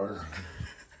it that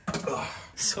much.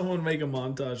 Someone make a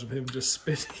montage of him just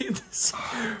spitting this.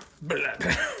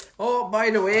 Oh, by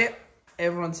the way,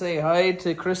 everyone say hi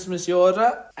to Christmas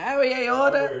Yoda. How are you,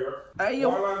 Yoda? Are you?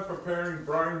 While I'm preparing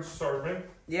Brian's serving.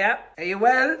 Yeah. Are you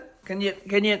well? Can you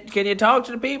talk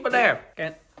to the people there?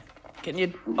 Can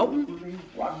you? Oh.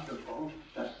 Wonderful.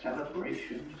 The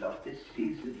celebrations of this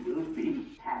season will be.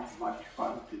 Have much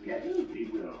fun together, we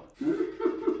will.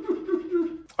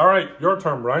 All right, your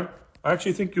turn, Brian. I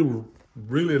actually think you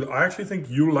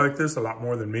like this a lot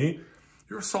more than me.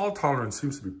 Your salt tolerance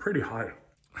seems to be pretty high.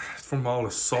 From all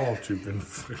the salt you've been...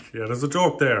 Yeah, there's a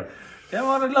joke there. Don't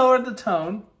want to lower the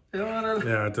tone.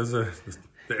 Yeah, there's the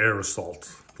air is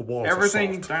salt. The walls Everything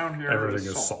are salt. down here Everything is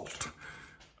is salt. salt.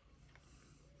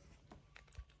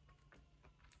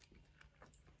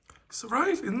 So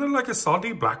right, isn't it like a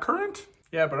salty blackcurrant?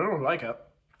 Yeah, but I don't like it.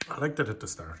 I liked it at the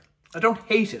start. I don't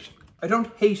hate it. I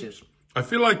don't hate it. I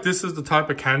feel like this is the type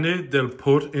of candy they'll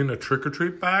put in a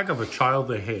trick-or-treat bag of a child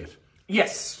they hate.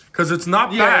 Yes. Because it's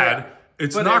not bad,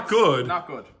 it's not good. Not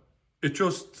good. It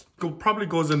just probably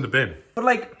goes in the bin. But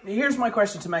like, here's my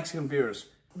question to Mexican viewers.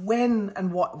 When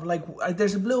and what, like,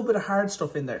 there's a little bit of hard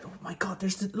stuff in there. Oh my God,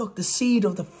 there's the seed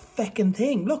of the feckin'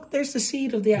 thing. Look, there's the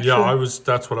seed of the actual... Yeah,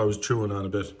 that's what I was chewing on a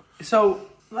bit. So,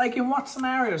 like, in what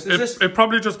scenarios? It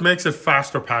probably just makes it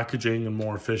faster packaging and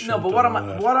more efficient. No, but what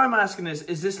I'm asking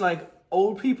is this like,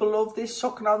 old people love this,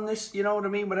 sucking on this, you know what I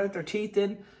mean, without their teeth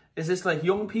in? Is this like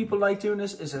young people like doing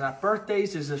this? Is it at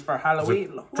birthdays? Is this for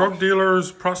Halloween? Drug dealers,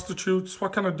 prostitutes?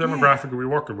 What kind of demographic are we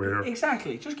working with here?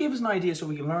 Exactly. Just give us an idea so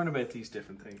we can learn about these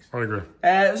different things. I agree.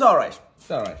 It's all right.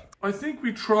 It's all right. I think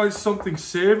we try something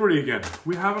savoury again.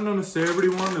 We haven't done a savoury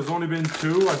one. There's only been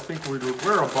 2. I think we're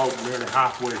about nearly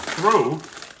halfway through.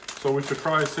 So we should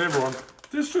try a savoury one.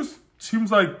 This just seems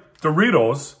like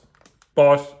Doritos,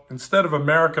 but instead of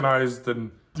Americanized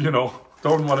and, you know,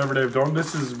 done whatever they've done,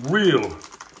 this is real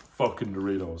fucking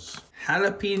Doritos.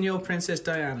 Jalapeno Princess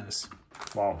Diana's.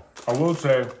 Wow. I will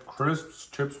say, crisps,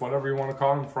 chips, whatever you want to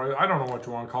call them, fries. I don't know what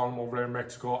you want to call them over there in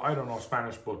Mexico. I don't know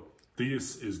Spanish, but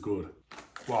this is good.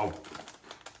 Wow.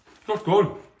 Just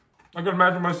good. I can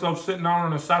imagine myself sitting down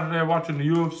on a Saturday watching the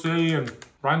UFC and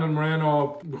Brandon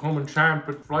Moreno becoming champ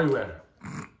at flyweight.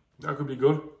 That could be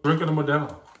good. Drinking a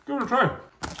Modelo. Give it a try.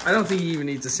 I don't think you even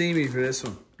need to see me for this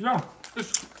one. Yeah,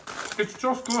 it's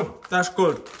just good. That's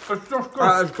good. It's just good.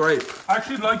 That is great. I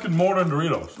actually like it more than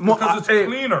Doritos. Because it's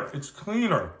cleaner. It's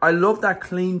cleaner. I love that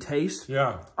clean taste.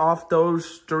 Yeah. Of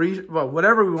those Doritos, well,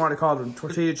 whatever we want to call them,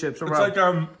 tortilla chips. It's like, you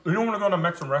know when you go to a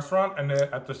Mexican restaurant and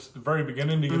at the very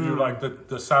beginning they give you like the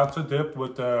salsa dip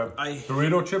with the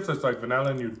Dorito chips. It's like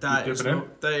vanilla and you dip it in.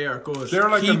 They are good. They're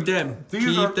like Keep them.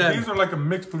 These are like a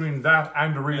mix between that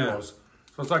and Doritos. Yeah.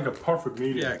 So it's like a perfect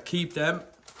medium. Yeah, keep them.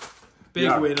 Big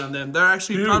win on them. They're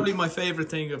actually probably my favourite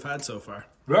thing I've had so far.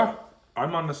 Yeah,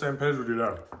 I'm on the same page with you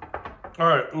there. All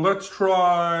right, let's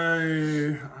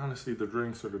try, honestly, the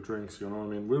drinks are the drinks, you know what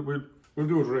I mean? We'll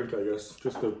do a drink, I guess,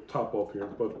 just to top up here,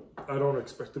 but I don't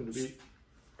expect them to be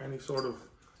any sort of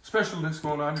specialness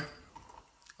going on.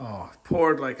 Oh,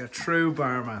 poured like a true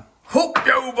barman. Hope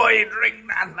you boy drink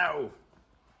that now.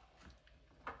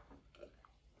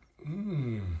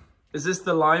 Is this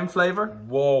the lime flavour?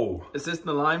 Whoa. Is this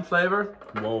the lime flavour?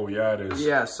 Whoa, yeah, it is.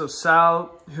 Yeah, so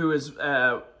Sal, who is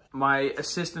my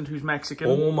assistant who's Mexican.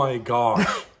 Oh my gosh.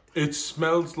 It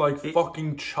smells like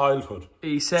fucking childhood.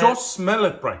 He said... Just smell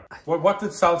it, Brian. What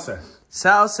did Sal say?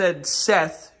 Sal said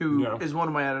Seth, who is one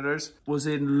of my editors, was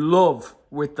in love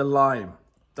with the lime.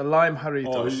 The lime Doritos.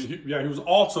 Oh, he was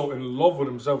also in love with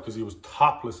himself because he was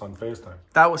topless on FaceTime.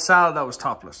 That was Sal, that was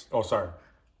topless. Oh, sorry.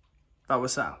 That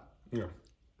was Sal. Yeah.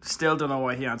 Still don't know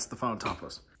why he answered the phone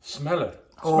topless. Smell it.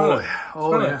 Smell it.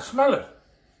 Smell it. Smell it.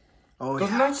 Oh,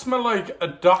 Doesn't that smell like a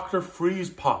Dr. Freeze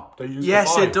pop they used to buy?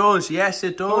 Yes, it does. Yes,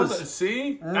 it does.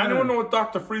 See? Anyone know what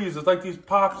Dr. Freeze is? It's like these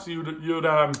pops you'd put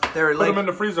them in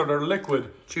the freezer. They're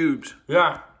liquid. Tubes.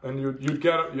 Yeah. And you'd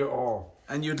get it.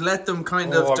 And you'd let them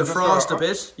kind of defrost a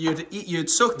bit. You'd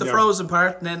suck the frozen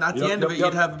part, and then at the end of it,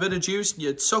 you'd have a bit of juice, and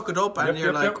you'd suck it up, and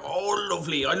you're like, oh,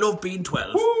 lovely. I love bean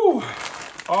 12. Woo!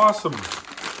 Awesome.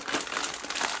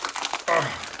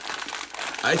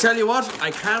 I tell you what, I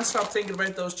can't stop thinking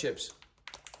about those chips.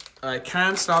 I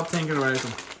can't stop thinking about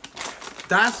them.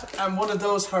 That and one of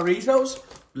those Doritos,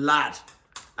 lad.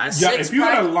 If you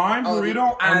had a lime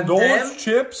burrito and those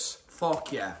chips.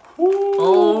 Fuck yeah. Ooh.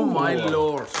 Oh my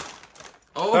lord.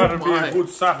 Oh that'd be a good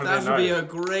Saturday night. That'd be a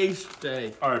great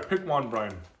day. Alright, pick one,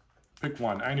 Brian. Pick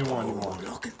one. Anyone you want.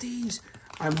 Look at these.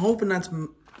 I'm hoping that's...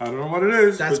 I don't know what it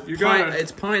is, but you got it.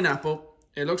 It's pineapple.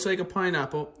 It looks like a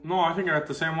pineapple. No, I think I got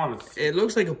the same one. It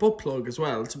looks like a butt plug as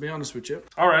well, to be honest with you.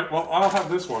 All right, well, I'll have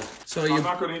this one. So I'm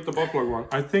not going to eat the butt plug one.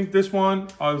 I think this one,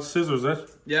 I'll scissors it.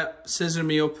 Yeah, scissor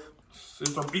me up.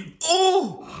 Scissor me.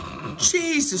 Oh,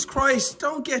 Jesus Christ.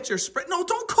 Don't get your spread. No,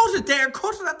 don't cut it there.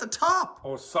 Cut it at the top.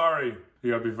 Oh, sorry.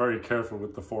 You got to be very careful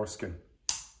with the foreskin.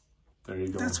 There you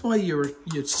go. That's why you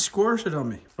squirted on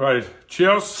me. Right,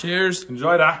 cheers. Cheers.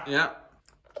 Enjoy that. Yeah.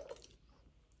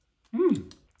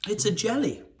 It's a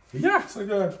jelly. Yeah, it's like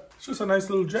it's just a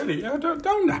nice little jelly. Yeah,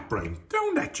 down that brain.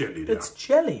 Down that jelly there. It's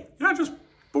jelly. Yeah, just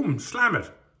boom, slam it.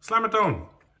 Slam it down.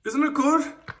 Isn't it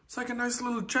good? It's like a nice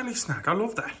little jelly snack. I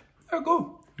love that. Oh, good.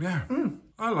 Yeah,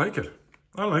 I like it.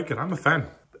 I like it. I'm a fan.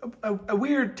 A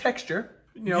weird texture.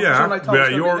 You know, yeah,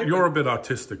 you're a bit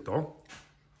autistic though.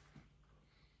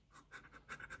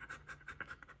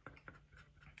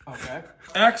 Okay.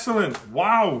 Excellent.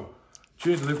 Wow.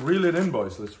 Jeez, let's reel it in,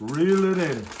 boys. Let's reel it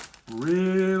in.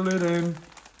 Reel it in.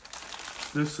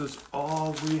 This is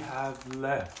all we have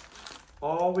left.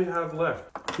 All we have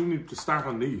left. We need to start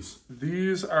on these.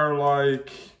 These are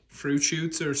like fruit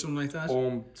shoots or something like that.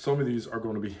 Some of these are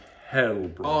going to be hell,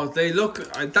 bro. Oh, they look.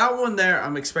 That one there,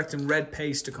 I'm expecting red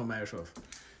paste to come out of.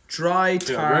 Dry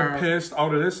tar. Yeah, red paste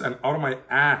out of this and out of my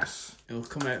ass. It'll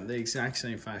come out in the exact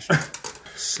same fashion.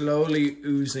 Slowly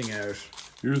oozing out.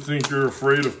 You think you're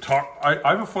afraid of I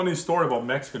have a funny story about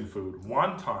Mexican food.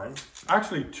 One time,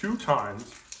 actually 2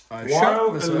 times, while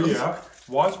Aaliyah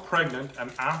was pregnant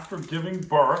and after giving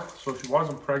birth, so she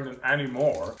wasn't pregnant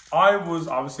anymore, I was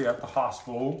obviously at the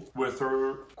hospital with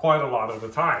her quite a lot of the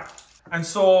time. And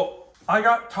so I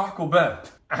got Taco Bell.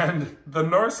 And the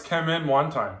nurse came in one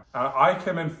time. I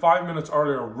came in 5 minutes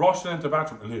earlier, rushed into the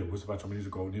bathroom. Aaliyah, where's the bathroom? I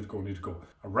need to go.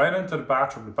 I ran into the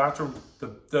bathroom.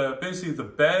 Basically the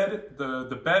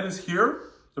bed is here.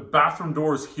 The bathroom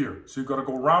door is here. So you got to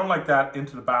go around like that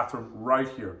into the bathroom right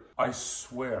here. I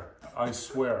swear,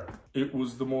 it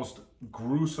was the most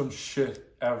gruesome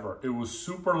shit ever. It was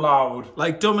super loud.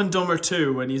 Like Dumb and Dumber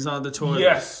 2 when he's on the toilet.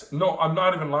 Yes. No, I'm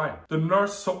not even lying. The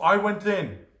nurse, so I went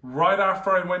in. Right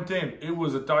after I went in, it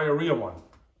was a diarrhea one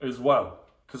as well.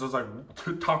 Because I was like,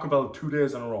 Taco Bell 2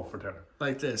 days in a row for dinner.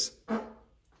 Like this.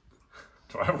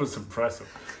 That was impressive.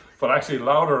 But actually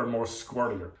louder and more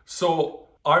squirtier. So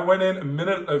I went in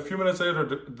a few minutes later,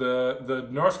 the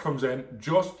nurse comes in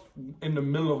just in the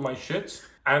middle of my shits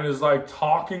and is like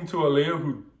talking to Aaliyah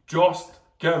who just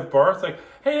gave birth. Like,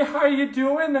 hey, how you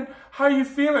doing? And how you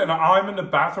feeling? And I'm in the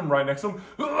bathroom right next to him.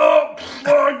 I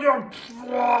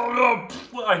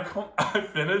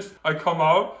finished. I come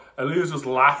out. Aaliyah's just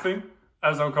laughing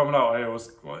as I'm coming out. Hey,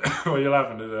 what are you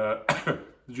laughing at?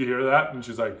 Did you hear that? And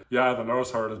she's like, yeah, the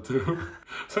nurse heard it too.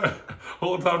 So the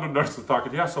whole time the nurse was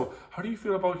talking, yeah, so how do you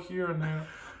feel about here and there?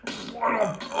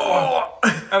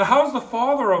 And how's the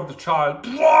father of the child?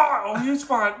 Oh, he's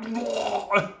fine.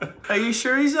 Are you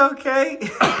sure he's okay?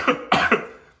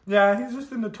 Yeah, he's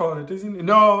just in the toilet, isn't he?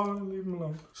 No, leave him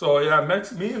alone. So yeah,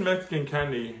 me and Mexican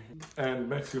candy and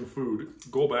Mexican food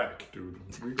go back, dude.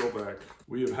 We go back.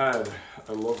 We have had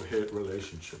a love-hate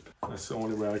relationship. That's the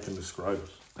only way I can describe it.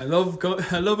 I love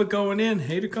it going in,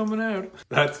 hate it coming out.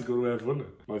 That's a good way of putting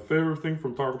it. My favorite thing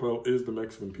from Taco Bell is the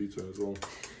Mexican pizza as well.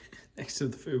 Next to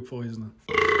the food poisoning.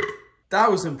 That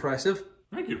was impressive.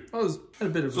 Thank you. That was a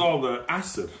bit of it's all the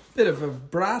acid. Bit of a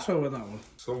vibrato in that one.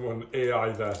 Someone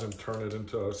AI that and turn it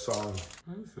into a song.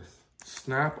 What is this?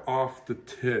 Snap off the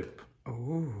tip.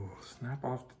 Oh, snap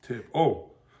off the tip.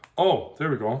 Oh, there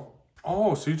we go.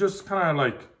 Oh, so you just kind of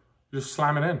like, just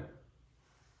slam it in.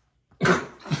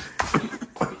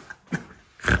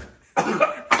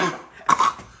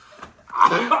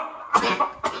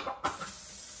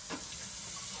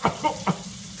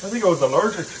 I think I was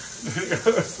allergic.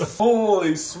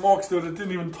 Holy smokes, dude, it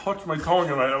didn't even touch my tongue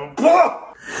and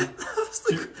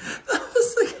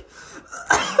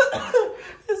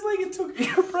it's like it took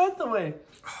your breath away.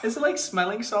 Is it like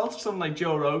smelling salts or something like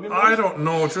Joe Rogan? I don't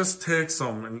know, just take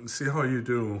some and see how you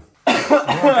do.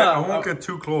 I won't get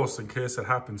too close in case it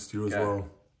happens to you as well.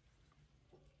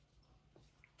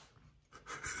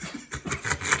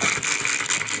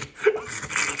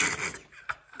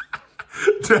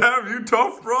 Damn, you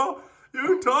tough, bro.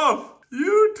 You tough.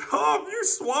 You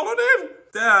swallowed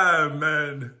it. Damn,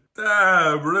 man.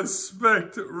 Damn,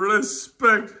 respect.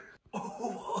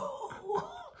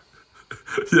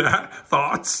 Yeah,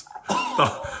 thoughts?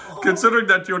 Considering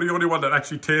that you're the only one that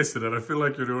actually tasted it, I feel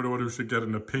like you're the only one who should get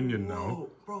an opinion now. Oh,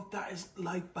 bro, that is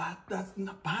like bad. That's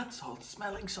not bad salt,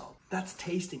 smelling salt. That's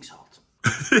tasting salt.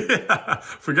 Yeah,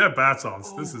 forget bath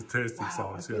salts. This is tasting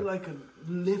salts. I feel like I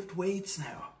lift weights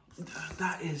now.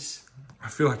 That is. I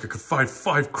feel like I could fight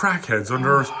 5 crackheads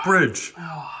under a bridge.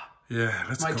 Yeah,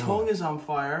 let's My go. tongue is on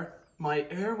fire. My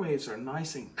airwaves are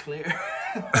nice and clear.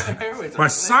 My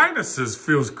sinuses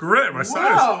feels great. My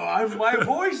Wow, my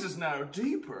voice is now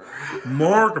deeper.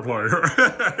 Markiplier.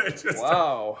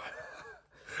 Wow.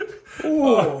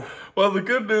 Oh. Well, the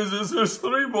good news is there's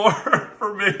 3 more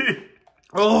for me.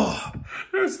 Oh.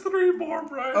 There's 3 more,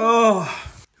 Brian. Oh.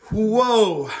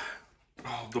 Whoa.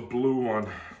 Oh, the blue one.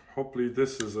 Hopefully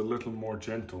this is a little more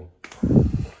gentle.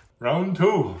 Round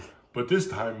 2, but this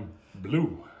time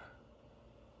blue.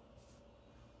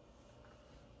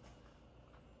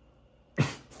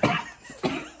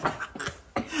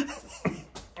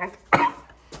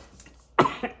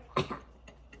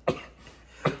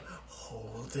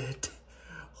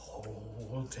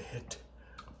 Hold it.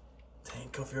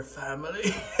 Think of your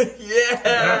family.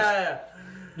 Yeah.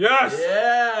 Yes.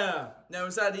 Yeah. Now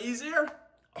is that easier?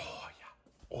 Oh yeah.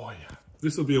 Oh yeah.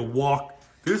 This will be a walk.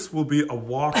 This will be a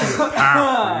walk in the park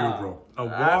for you, bro. A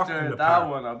walk in the that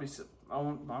park.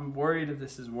 one, I'm worried if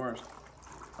this is worse.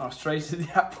 Oh, straight to the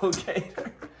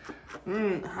applicator.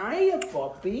 Hiya,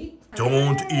 puppy.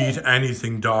 Don't eat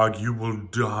anything, dog. You will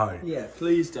die. Yeah,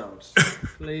 please don't.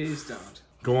 Please don't.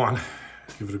 Go on.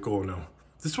 Give it a go now.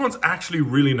 This one's actually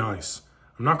really nice.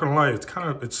 I'm not gonna lie.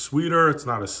 It's sweeter. It's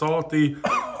not as salty.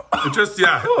 It just,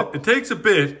 yeah, it takes a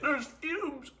bit. There's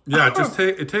fumes. Yeah,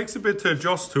 it takes a bit to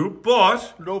adjust to,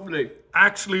 but Lovely.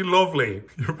 actually lovely.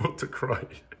 You're about to cry.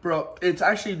 Bro, it's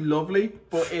actually lovely,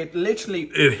 but it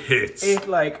literally... It hits. It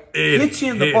hits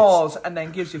you in the balls and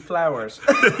then gives you flowers.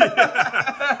 You're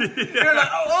like,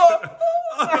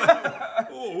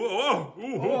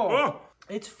 oh.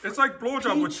 It's like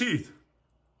blowjob with teeth.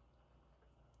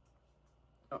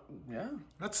 Yeah.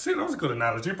 That was a good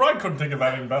analogy. Brian couldn't think of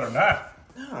anything better than that.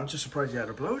 No, I'm just surprised you had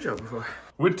a blowjob before.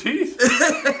 With teeth?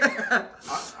 I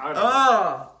don't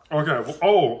know. Okay.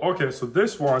 Okay. So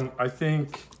this one, I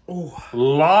think,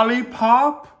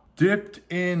 lollipop dipped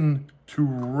in to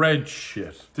red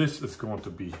shit. This is going to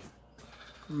be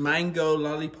Mango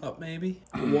lollipop, maybe.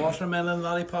 Watermelon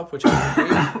lollipop, which I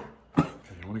hate. Okay,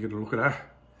 you want to get a look at that?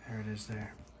 There it is.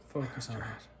 There. Focus on it.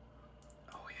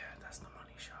 Oh yeah, that's the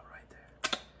money shot right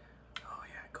there. Oh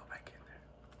yeah, go back in there.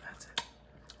 That's it.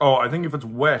 Oh, I think if it's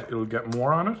wet, it'll get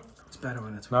more on it. It's better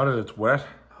when it's wet. Now that it's wet.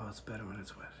 Oh, it's better when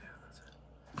it's wet. Yeah, that's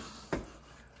it.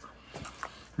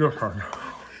 Your turn.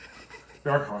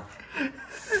 Your turn.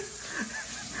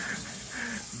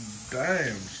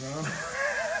 Damn, son.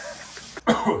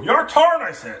 Your turn,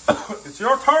 I said. It's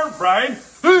your turn, Brian.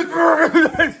 It's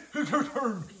your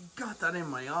turn. Got that in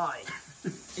my eye.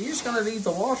 You're just gonna leave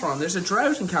the water on. There's a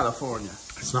drought in California.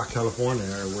 It's not California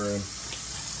we're in.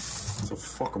 So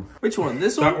fuck them. Which one?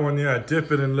 This one? That one, yeah.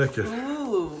 Dip it and lick it.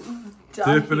 Ooh.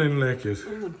 Dip it and lick it.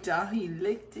 Ooh, Dahi,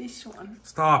 lick this one.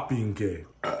 Stop being gay.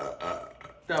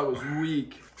 That was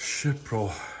weak. Shit,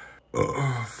 bro.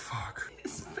 Oh, fuck.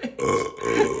 His face.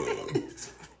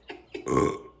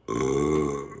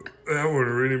 That would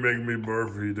really make me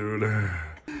burpy, dude.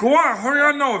 Go on, hurry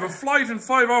on now. I have a flight in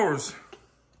 5 hours.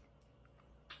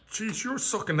 Jeez, you're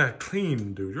sucking that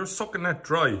clean, dude. You're sucking that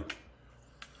dry.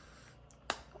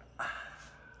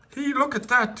 Look at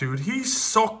that, dude. He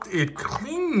sucked it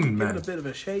clean, man. Give it a bit of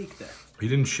a shake there. You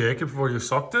didn't shake it before you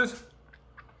sucked it?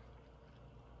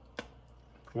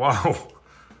 Wow.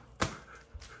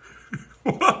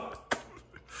 What?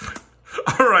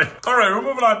 All right, we're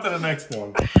moving on to the next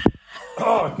one.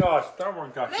 Oh gosh, that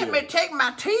one got you. Let me take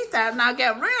my teeth out and I'll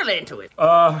get real into it.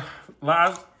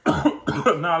 Last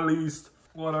but not least,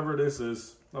 whatever this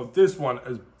is. No, this one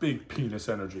is big penis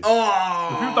energy. Oh!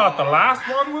 If you thought the last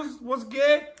one was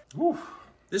gay, whew.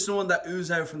 This is the one that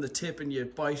oozes out from the tip and you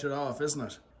bite it off, isn't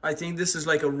it? I think this is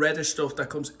like a reddish stuff that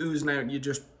comes oozing out and you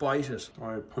just bite it.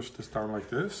 I push this down like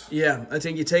this. Yeah, I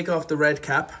think you take off the red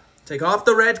cap. Take off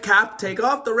the red cap. Take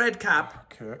off the red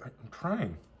cap. Okay, I'm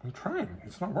trying.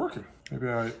 It's not working. Maybe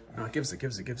I... No, gives it.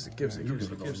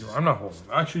 I'm not holding.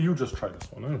 Actually, you just try this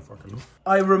one. I don't fucking know.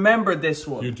 I remember this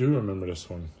one. You do remember this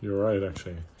one. You're right,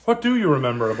 actually. What do you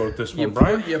remember about this one, You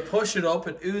Brian? you push it up,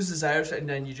 it oozes out, and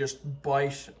then you just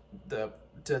bite the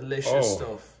delicious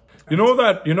stuff. You know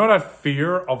that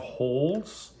fear of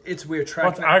holes? It's weird.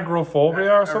 What's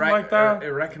agrophobia or something like that?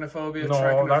 Arachnophobia.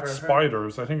 No, that's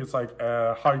spiders. I think it's like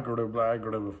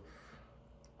hygrophobia.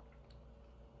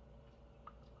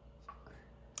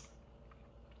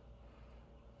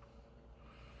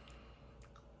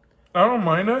 I don't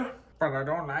mind it. But I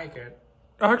don't like it.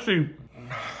 Actually,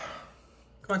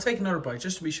 Come on, take another bite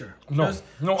just to be sure. No,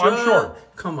 I'm sure.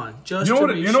 Come on, just you know to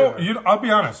what? be You sure. know, I'll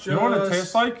be honest. You know what it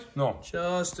tastes like? No.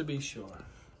 Just to be sure.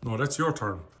 No, that's your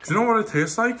turn. Do you know what it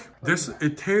tastes like?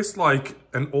 It tastes like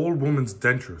an old woman's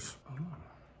dentures.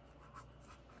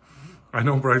 I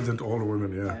know Brian's into older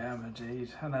women, yeah. I am indeed.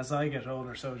 And as I get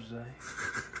older, so do they.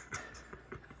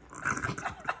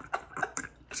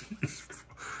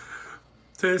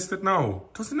 Taste it now.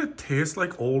 Doesn't it taste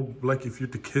like old, like if you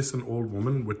had to kiss an old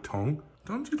woman with tongue?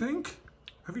 Don't you think?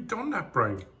 Have you done that,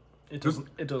 Brian? It doesn't.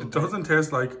 It doesn't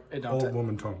taste like old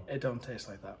woman tongue. It don't taste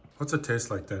like that. What's it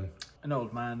taste like then? An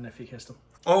old man if you kissed him.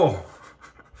 Oh.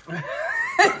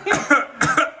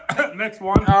 Next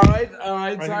one. All right.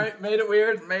 Sorry, made it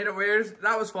weird.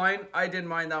 That was fine. I didn't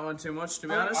mind that one too much, to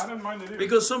be honest. I didn't mind it either.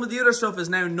 Because some of the other stuff has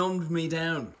now numbed me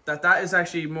down. That is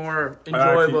actually more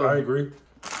enjoyable. I agree.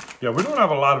 Yeah, we don't have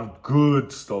a lot of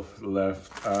good stuff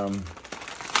left.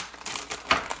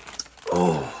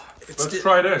 Let's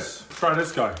try this. Try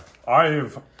this guy. I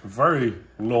have very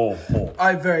low hope.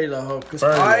 I have very low hope because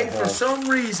for some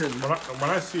reason, when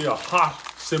I see a hot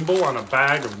symbol on a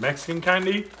bag of Mexican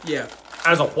candy, yeah,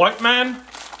 as a white man,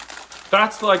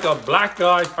 that's like a black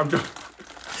guy. I'm just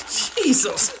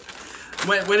Jesus.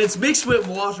 When it's mixed with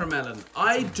watermelon,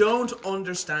 I don't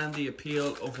understand the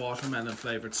appeal of watermelon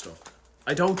flavored stuff.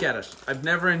 I don't get it. I've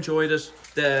never enjoyed it.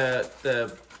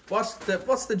 What's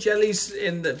the jellies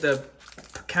in the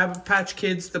Cabbage Patch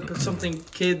Kids? The something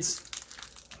kids.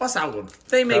 What's that one?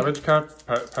 They make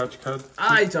Patch Kid.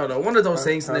 I don't know. One of those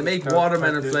things, and they make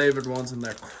watermelon flavored ones, and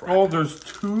they're crap. Oh, there's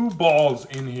 2 balls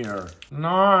in here.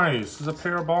 Nice. There's a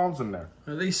pair of balls in there.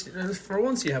 At least for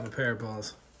once, you have a pair of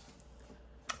balls.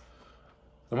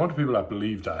 The amount of people that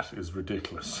believe that is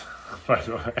ridiculous. By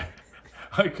the way.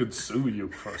 I could sue you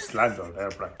for slander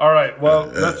there, Frank. All right, well,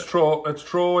 let's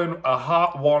throw in a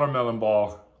hot watermelon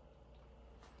ball.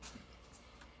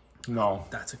 No.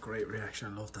 That's a great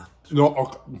reaction. I love that. No,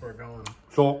 okay. We're going.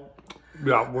 So,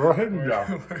 yeah, we're heading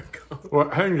down. We're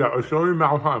heading down. It's only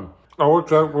amount of time. I would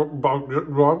say we're about to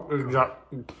Go on.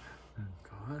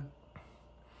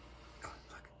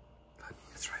 Look,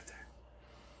 it's right there.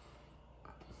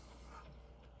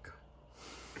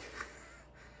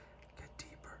 Get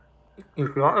deeper.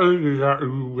 It's not really that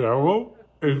level.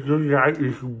 It's just that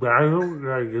it's bad enough.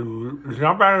 Like, it's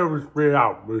not bad enough to spit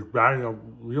out, but it's bad enough.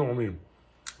 You know what I mean?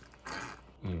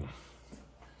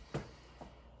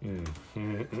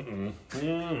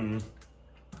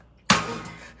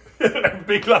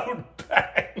 Big loud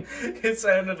bang. It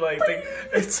sounded like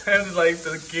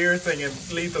the gear thing in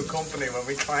Lethal Company when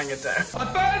we clang it down. I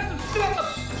found some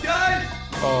stuff, guys.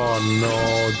 Oh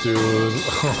no, dude.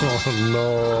 Oh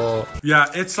no.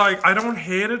 Yeah, it's like I don't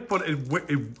hate it, but it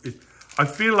I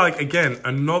feel like again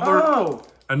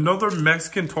another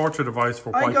Mexican torture device for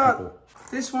white people.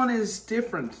 This one is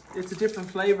different. It's a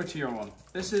different flavor to your one.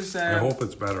 This is. I hope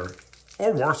it's better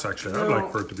or worse. Actually, I'd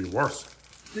like for it to be worse.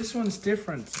 This one's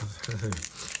different.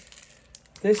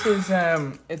 This is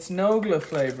it's Nogla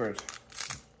flavored.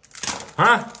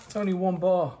 Huh? It's only 1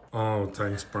 ball. Oh,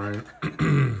 thanks, Brian.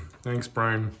 Thanks,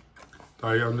 Brian.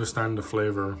 I understand the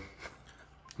flavor.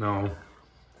 No.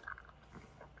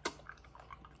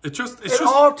 It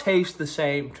all tastes the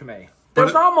same to me.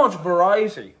 There's not much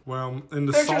variety. Well, in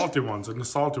the salty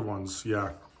ones,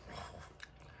 yeah.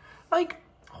 Like,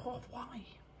 why?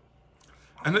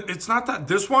 And it's not that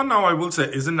this one now I will say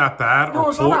isn't that bad or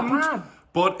it's potent, not that bad.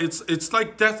 But it's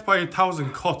like death by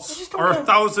 1,000 cuts or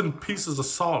 1,000 pieces of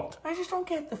salt. I just don't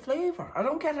get the flavor. I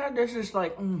don't get how this is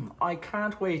like. I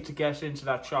can't wait to get into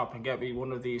that shop and get me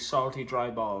one of these salty dry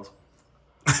balls.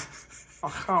 I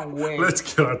can't wait. Let's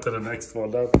get on to the next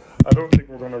one. I don't think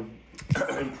we're gonna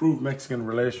improve Mexican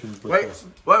relations with this.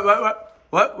 What?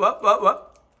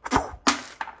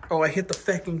 Oh, I hit the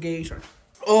fucking gator.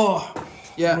 Oh,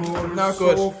 yeah, not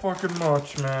good. So fucking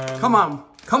much, man. Come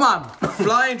on,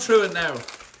 flying through it now.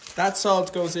 That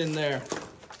salt goes in there.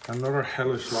 Another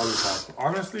hellish lollipop.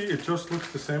 Honestly, it just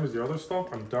looks the same as the other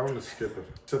stuff. I'm down to skip it.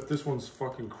 Except this one's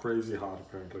fucking crazy hot,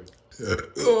 apparently.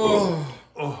 Oh.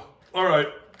 All right.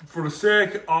 For the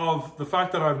sake of the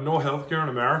fact that I have no healthcare in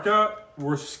America,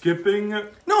 we're skipping.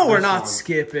 No, we're not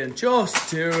skipping.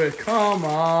 Just do it. Come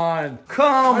on.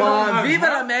 Viva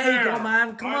la Mexico,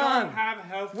 man. Come on. Have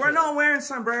healthcare. We're not wearing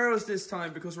sombreros this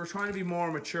time because we're trying to be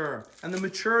more mature. And the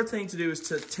mature thing to do is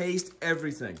to taste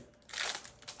everything.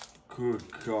 Good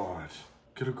God.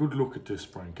 Get a good look at this,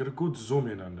 Brian. Get a good zoom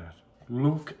in on that.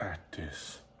 Look at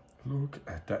this. Look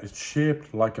at that. It's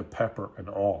shaped like a pepper and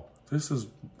all. This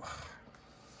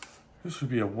should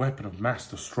be a weapon of mass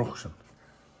destruction.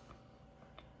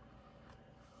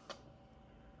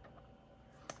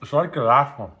 It's like the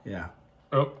last one. Yeah.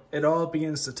 Oh. It all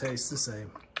begins to taste the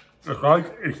same.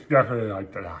 It's definitely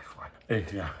like the last one.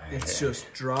 It's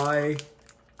just dry,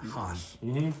 hot.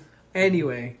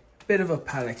 Anyway, bit of a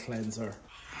palate cleanser.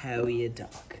 How are you,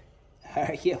 dog?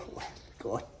 Are you well?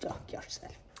 Good dog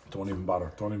yourself. Don't even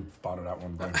bother. Don't even bother that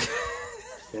one, Brian.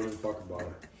 Don't even fucking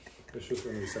bother. It's just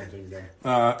going to be the same thing again.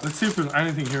 Let's see if there's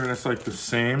anything here that's like the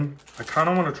same. I kind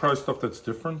of want to try stuff that's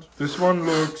different. This one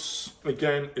looks,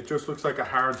 again, it just looks like a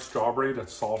hard strawberry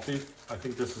that's salty. I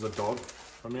think this is a dud,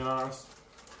 if I'm being honest.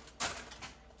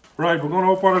 Right, we're going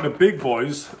to open one of the big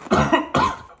boys.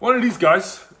 One of these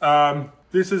guys.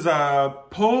 This is a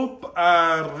Pulp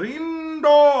Arindos.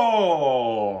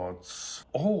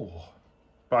 Oh,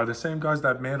 by the same guys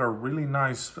that made a really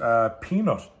nice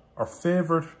peanut. Our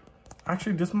favorite.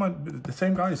 Actually, this might be the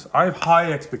same guys. I have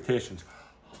high expectations.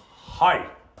 High.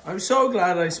 I'm so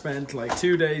glad I spent like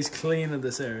 2 days cleaning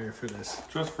this area for this.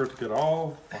 Just for it to get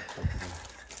all fucked up.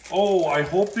 Oh, I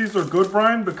hope these are good,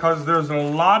 Brian, because there's a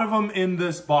lot of them in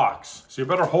this box. So you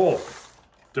better hope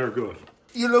they're good.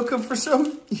 You looking for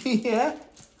some? Yeah.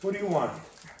 What do you want?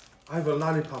 I have a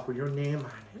lollipop with your name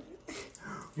on it.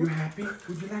 You happy?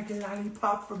 Would you like a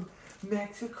lollipop from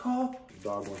Mexico? The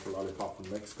dog wants a lollipop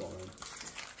from Mexico, man.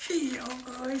 She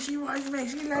wants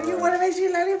Mexican lollipop. You want a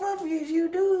Mexican lollipop? Yes, you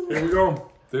do. Here we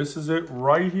go. This is it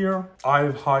right here. I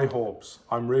have high hopes.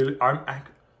 I'm really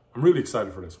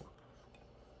excited for this one.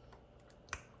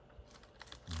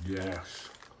 Yes.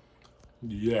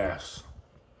 Yes.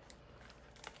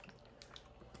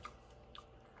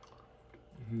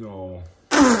 No.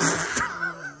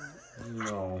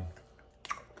 No.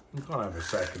 I'm gonna have a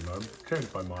second. I've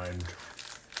changed my mind.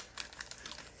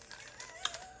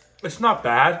 It's not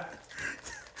bad.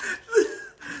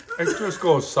 It just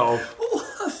goes south.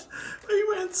 What? We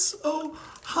went so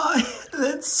high and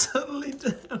then suddenly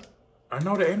down. I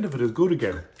know the end of it is good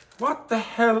again. What the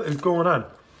hell is going on?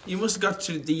 You must have got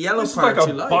to the yellow This is part like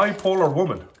you a like. bipolar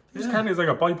woman. This candy is like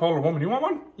a bipolar woman. You want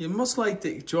one? You must like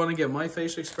the... Do you want to get my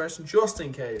facial expression just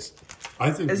in case?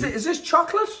 I think. Is this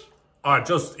chocolate?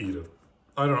 Just eat it.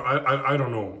 I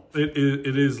don't know.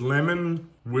 It is lemon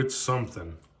with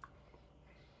something.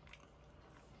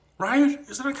 Right?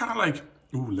 Isn't it kind of like,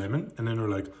 ooh, lemon? And then they're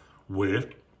like,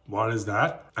 wait, what is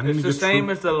that? And then It's the same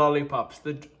as the lollipops.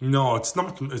 No, it's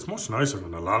not. It's much nicer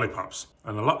than the lollipops.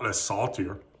 And a lot less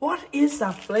saltier. What is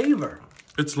that flavor?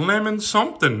 It's lemon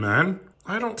something, man.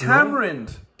 I don't know.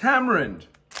 Tamarind. Tamarind.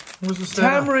 What's this?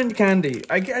 Tamarind candy.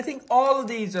 I think all of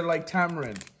these are like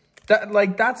tamarind.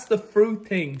 That's the fruit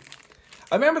thing.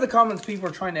 I remember the comments people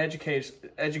were trying to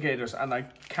educate us, and I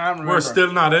can't remember. We're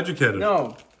still not educated.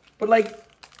 No, but like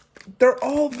they're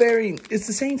all very. It's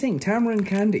the same thing. Tamarind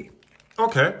candy.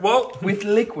 Okay, well. With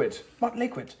liquid. What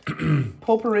liquid?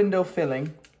 Pulparindo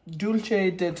filling.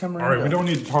 Dulce de tamarindo. Alright, we don't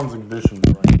need terms and conditions,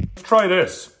 right? Let's try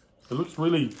this. It looks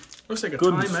really Looks like a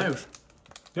good. timeout.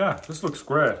 Yeah, this looks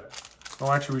great. Oh,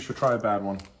 actually, we should try a bad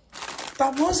one.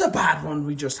 That was a bad one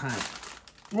we just had.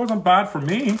 It wasn't bad for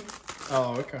me.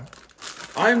 Oh, okay.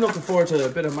 I'm looking forward to a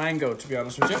bit of mango, to be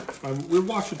honest with you. We'll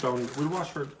wash it down. We'll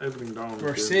wash everything down.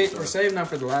 We're saving that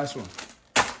for the last one.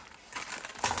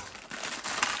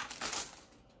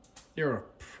 You're a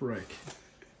prick.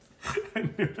 I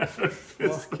knew that would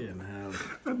piss Fucking hell.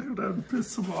 I knew that would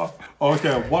piss him off.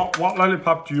 Okay, what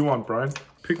lollipop do you want, Brian?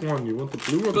 Pick one. You want the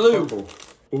blue or the purple?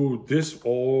 Oh, this.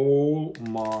 Oh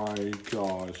my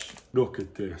gosh. Look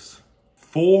at this.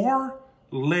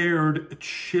 4-layered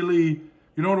chili.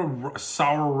 You know the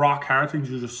sour rock hard things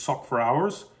you just suck for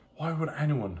hours? Why would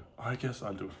anyone? I guess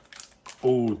I'll do it.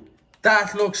 Oh.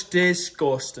 That looks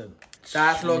disgusting.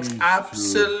 That looks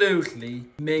absolutely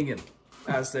minging,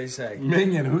 as they say.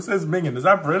 Minging? Who says minging? Is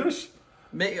that British?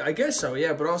 I guess so,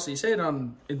 yeah, but also you say it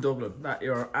in Dublin, that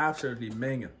you're absolutely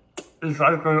minging. It's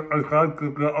like a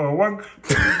work.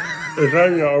 It's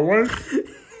like a work.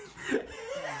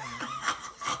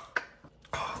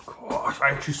 Oh gosh, I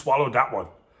actually swallowed that one.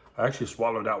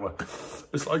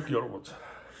 It's like the other ones.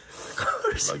 Of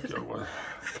course. It's like the other one. Of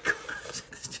course.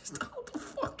 It's just all the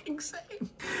fucking same.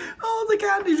 All the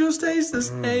candy just tastes the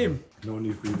same. No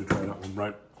need for you to try that one,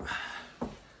 right?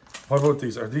 What about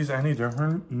these? Are these any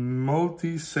different?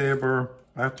 Multi-saber,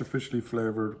 artificially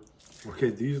flavored. Okay,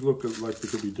 these look like they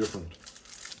could be different.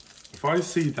 If I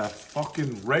see that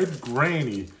fucking red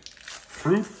grainy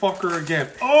fruit fucker again.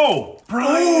 Oh,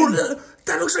 Brian! Oh,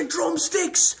 that looks like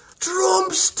drumsticks!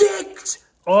 Drumsticks!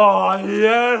 Oh,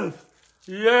 yes!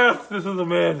 Yes, this is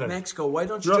amazing. Mexico, why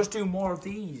don't you just do more of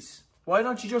these? Why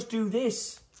don't you just do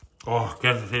this? Oh,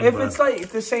 get it in, If man. it's like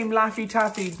the same Laffy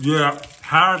Taffy. Yeah,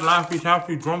 hard Laffy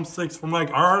Taffy drumsticks from like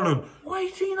Ireland.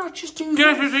 Why do you not just do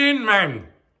Get this? it in, man!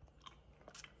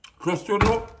 Just you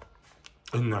know,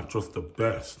 isn't that just the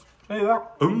best? Hey,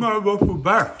 that. Isn't that just the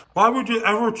best? Why would you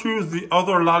ever choose the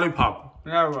other lollipop?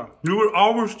 Never. You would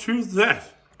always choose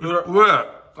this. You're- Where?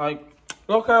 Like,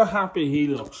 look how happy he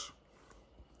looks.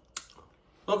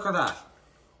 Look at that.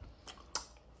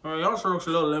 Well, it also looks a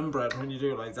little inbred when you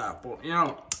do it like that, but you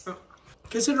know,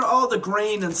 consider all the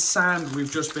grain and sand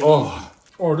we've just been eating.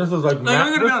 Oh, this is like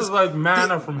this is like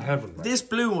manna from heaven. Man. This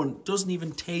blue one doesn't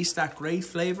even taste that great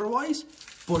flavor-wise,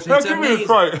 but Now it's give me amazing. a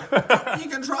try. You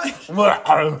can try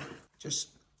it. Just,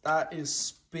 that is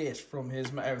spit from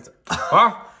his mouth.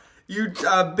 Huh?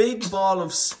 A big ball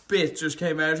of spit just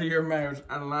came out of your mouth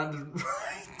and landed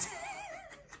right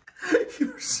there.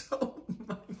 You're so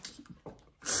manky.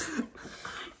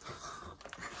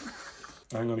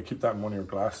 I'm going to keep that in one of your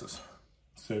glasses.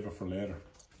 Save it for later.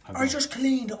 I just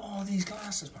cleaned all these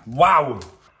glasses, man. Wow.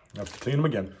 I have to clean them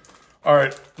again. All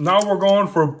right. Now we're going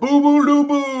for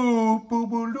boo-boo-loo-boo.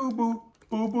 Boo-boo-loo-boo.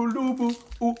 Boo-boo-loo-boo.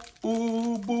 Ooh,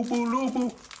 ooh,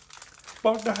 boo-boo-loo-boo.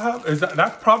 What the hell?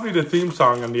 That's probably the theme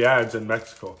song in the ads in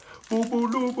Mexico.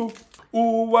 Boo-boo-loo-boo.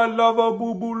 Ooh, I love a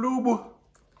boo-boo-loo-boo.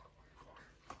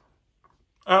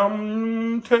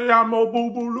 Te amo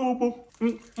boo-boo-loo-boo.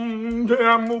 Te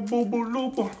amo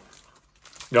boo-boo-loo-boo.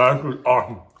 Yeah, this is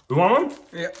awesome. You want one?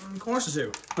 Yeah, of course I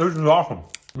do. This is awesome.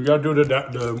 You gotta do you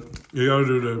gotta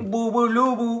do the... Boo boo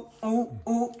loo boo. Ooh,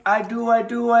 ooh, I do,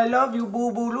 I love you,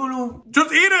 boo boo loo loo.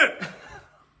 Just eat it!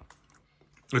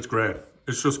 It's great.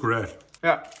 It's just great.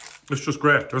 Yeah. It's just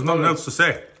great. There's nothing else to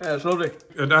say. Yeah, it's lovely.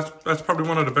 And that's probably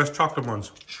one of the best chocolate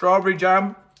ones. Strawberry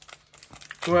jam.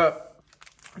 Well,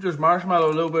 just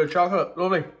marshmallow, a little bit of chocolate.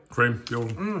 Lovely. Cream.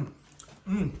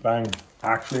 Bang.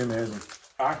 Actually amazing.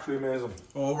 Actually amazing.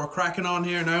 Oh, we're cracking on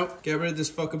here now. Get rid of this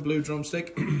fucking blue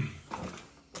drumstick.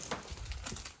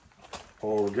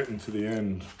 Oh, we're getting to the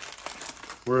end.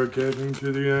 We're getting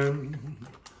to the end.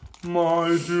 My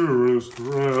dearest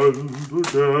friend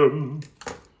again.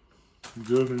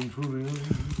 Getting to the end.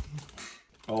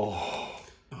 Oh,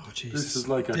 Jesus. this is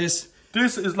like a... This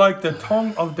is like the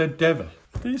tongue of the devil.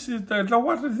 This is the...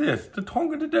 What is this? The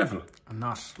tongue of the devil. I'm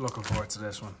not looking forward to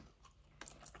this one.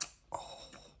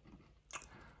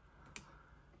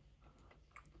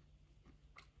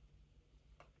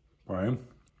 Brian?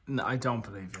 No, I don't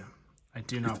believe you. I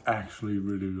do not. It's actually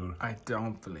really good. I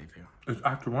don't believe you. It's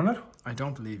actually, want it? I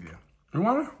don't believe you. You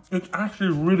want it? It's actually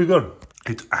really good.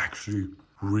 It's actually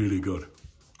really good.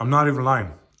 I'm not even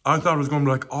lying. I thought it was going to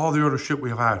be like all the other shit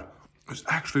we've had. It's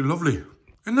actually lovely.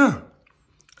 Isn't it?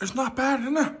 It's not bad,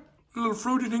 isn't it? A little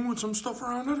fruity thing with some stuff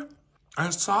around it. And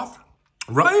it's soft.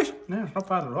 Right? Yeah, it's not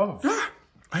bad at all. Yeah.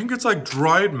 I think it's like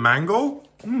dried mango.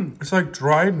 It's like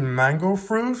dried mango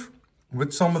fruit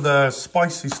with some of the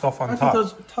spicy stuff on top. I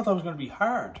thought that was going to be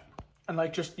hard. And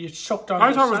like just, you sucked on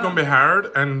I thought it was going to be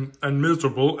hard and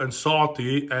miserable and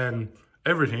salty and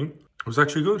everything. It was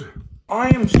actually good. I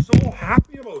am so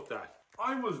happy about that.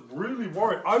 I was really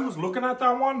worried. I was looking at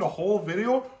that one, the whole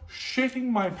video, shitting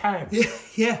my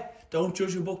pants. Yeah. Don't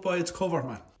judge a book by its cover,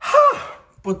 man.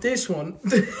 But this one...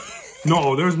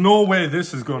 No, there's no way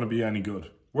this is going to be any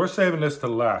good. We're saving this to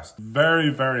last. Very,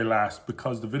 very last,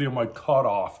 because the video might cut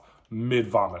off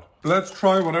mid-vomit. Let's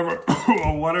try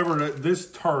whatever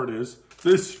this turd is.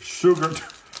 This sugar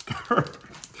turd.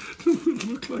 Doesn't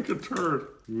look like a turd.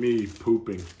 Me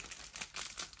pooping.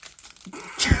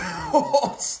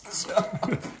 Oh,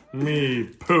 stop. Me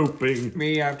pooping.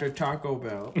 Me after Taco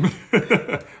Bell.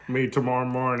 Me tomorrow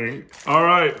morning. All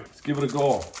right, let's give it a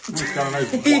go. It's got a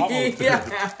nice wobble to it.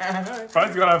 Yeah.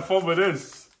 Brian's gonna have fun with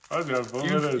this. Brian's gonna have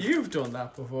fun with this. You've done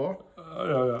that before.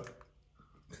 Yeah.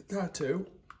 That too.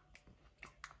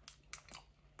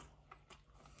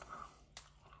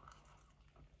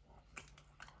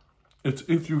 It's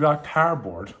if you got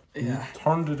cardboard, Yeah.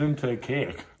 turned it into a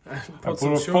cake, Put and some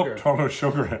put a sugar. fuck ton of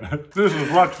sugar in it. This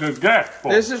is what you get.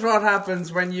 Folks. This is what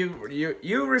happens when you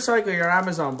recycle your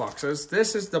Amazon boxes.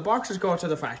 The boxes go to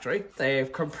the factory. They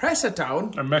compress it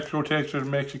down. And Mexico takes it and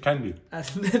makes you candy. And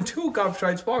then two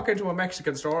gobshites walk into a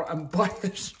Mexican store and buy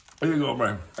it. There you go,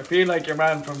 man. I feel like your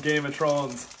man from Game of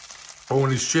Thrones. Oh, when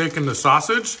he's shaking the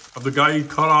sausage of the guy he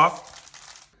cut off.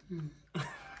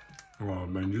 Oh,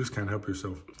 man, you just can't help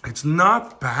yourself. It's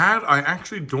not bad. I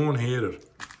actually don't hate it.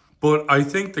 But I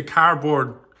think the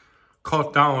cardboard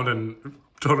cut down and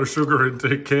ton of sugar into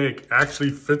a cake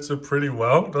actually fits it pretty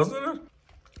well, doesn't it?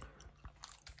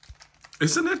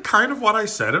 Isn't it kind of what I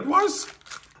said it was?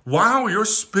 Wow, you're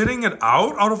spitting it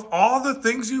out of all the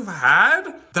things you've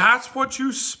had? That's what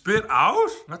you spit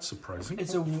out? That's surprising.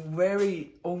 It's a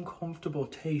very uncomfortable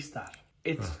taste, that.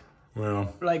 It's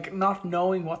Well, like not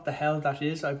knowing what the hell that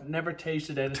is. I've never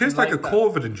tasted anything tastes like a that.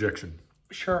 COVID injection.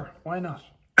 Sure, why not?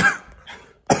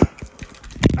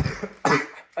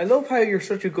 I love how you're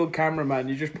such a good cameraman.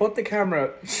 You just put the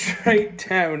camera straight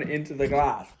down into the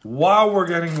glass. While we're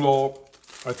getting low,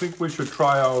 I think we should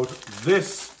try out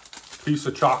this piece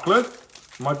of chocolate.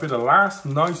 Might be the last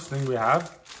nice thing we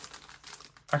have.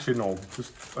 Actually, no.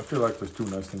 I feel like there's two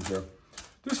nice things here.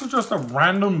 This is just a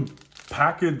random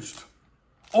packaged.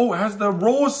 Oh, it has the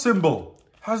rose symbol.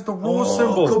 Has the rose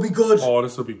symbol. Could be good. Oh,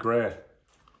 this will be great.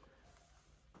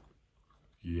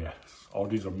 Yes. Oh,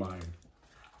 these are mine.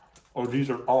 Oh, these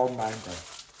are all mine,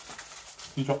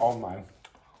 guys. These are all mine.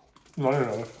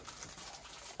 No.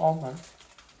 All mine.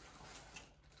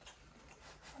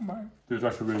 All mine. These are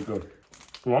actually really good.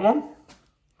 You want one?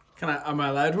 Am I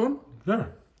allowed one? Yeah.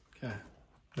 Okay.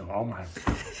 No, all mine.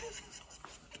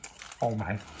 All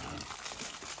mine.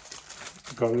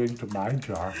 Goes into my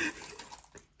jar.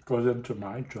 Goes into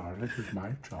my jar. This is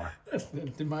my jar.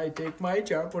 They might take my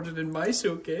jar, put it in my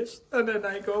suitcase, and then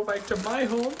I go back to my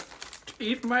home to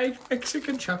eat my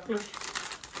Mexican chocolate.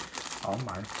 Oh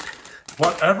my.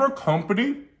 Whatever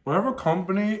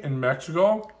company in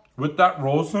Mexico with that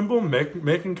rose symbol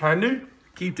making candy,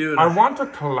 Keep doing I it. want to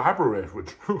collaborate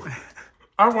with you.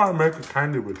 I want to make a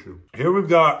candy with you. Here we've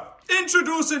got,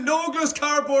 Introducing Nogla's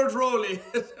cardboard rolly.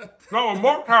 no,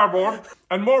 more cardboard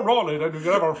and more rolly than you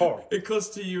could ever afford. It cuts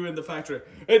to you in the factory.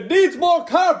 It needs more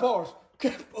cardboard.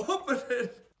 Open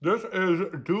it. This is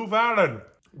Duvalin.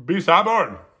 Be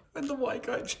sabor. And the white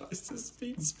guy tries to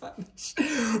speak Spanish.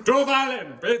 Tu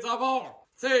valen, por favor.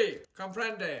 Sí,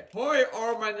 comprende. Hoy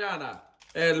o mañana.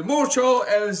 El mucho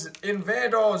es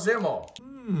invedosimo.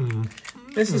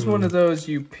 This is one of those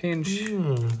you pinch.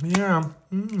 Yeah.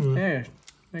 There,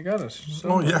 I got it.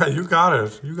 Oh yeah, you got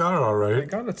it. You got it all I right.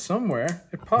 got it somewhere.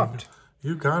 It popped.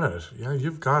 You got it. Yeah,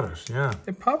 you've got it. Yeah.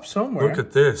 It popped somewhere. Look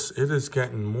at this. It is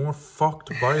getting more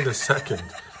fucked by the second.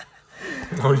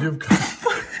 Oh, you've got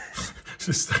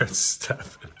just start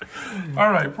stepping.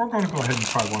 All right, we're going to go ahead and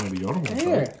try one of the other ones.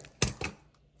 Here.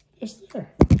 Just there.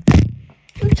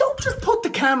 Don't just put the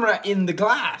camera in the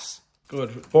glass.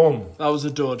 Good. Boom. That was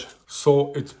a dud.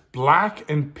 So it's black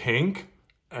and pink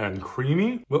and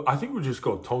creamy. Well, I think we'll just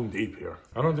go tongue deep here.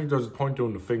 I don't think there's a point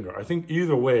doing the finger. I think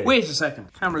either way. Wait a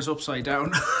second. Camera's upside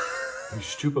down. You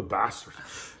stupid bastard.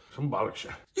 Some bollocks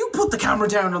shit. You put the camera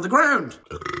down on the ground.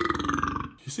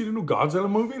 You see the new Godzilla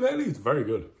movie lately? It's very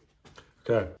good.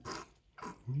 Okay.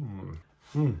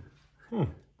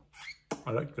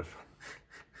 I like this.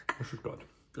 This is good.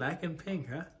 Black and pink,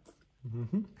 huh?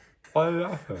 I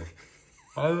like it.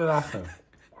 I like it.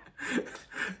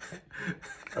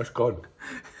 That's good.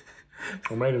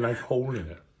 I made a nice hole in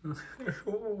it.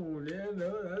 Oh, yeah,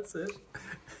 no, that's it.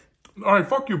 All right,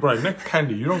 fuck you, Brian. Next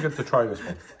candy. You don't get to try this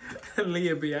one.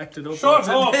 Leah be acting up. Shut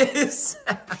up! This.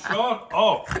 Shut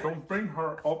up! Don't bring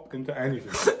her up into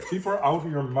anything. Keep her out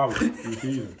of your mouth, you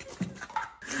heathen.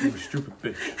 You stupid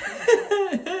bitch.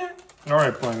 All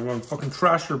right, Brian. I'm gonna fucking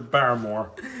trash your bar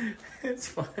more. It's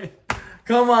fine.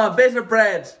 Come on, bit of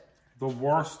bread. The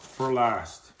worst for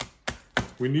last.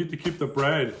 We need to keep the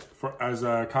bread for as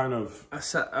a kind of.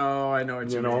 Oh, I know what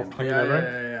you mean. clean Yeah, it, right?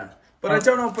 yeah. But I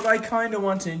don't know. But I kind of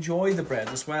want to enjoy the bread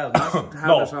as well, not have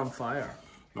No. it on fire.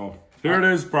 No. Here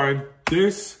it is, Brian.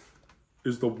 This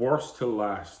is the worst till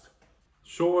last.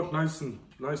 Show it nice and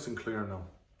clear now.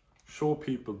 Show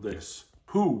people this.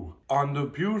 Who, on the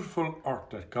beautiful earth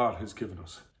that God has given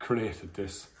us, created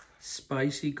this?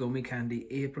 Spicy gummy candy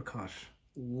apricot.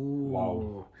 Ooh.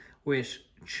 Wow. With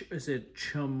is it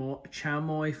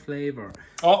chamoy flavor?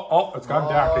 Oh, it's gone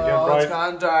dark again, Oh, Brian. it's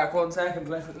gone dark. 1 second.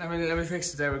 Let me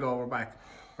fix it. There we go. We're back.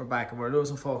 We're back, and we're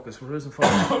losing focus. Come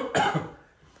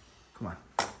on.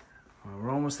 Oh,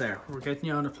 we're almost there. We're getting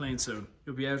you on a plane soon.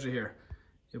 You'll be out of here.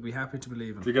 You'll be happy to be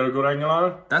leaving. Did you get a good angle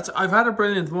on it? I've had a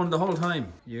brilliant one the whole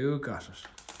time. You got it.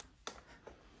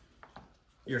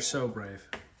 You're so brave.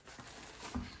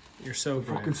 You're so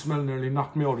brave. Fucking smell nearly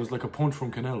knocked me out. It was like a punch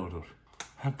from Canelo, dude.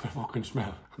 Have the fucking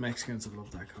smell. Mexicans will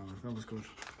love that comment. That was good.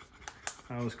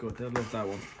 That was good. They'll love that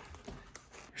one.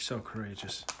 You're so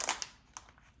courageous.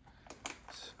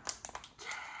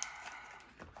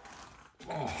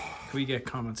 Oh. Can we get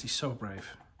comments? He's so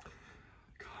brave.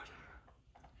 God.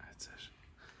 That's it.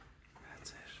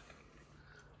 That's it.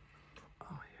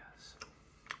 Oh, yes.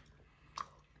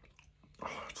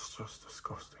 Oh, it's just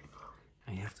disgusting.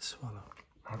 And you have to swallow.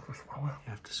 I have to swallow it. You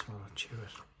have to swallow. Chew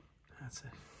it. That's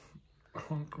it. I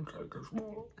don't think I can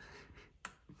swallow.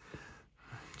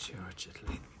 Chew it,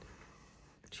 Chitlin.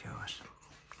 Chew it.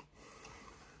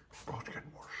 Oh, it's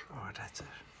getting worse. Oh, that's it.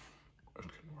 It's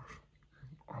getting worse.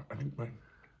 I think mine.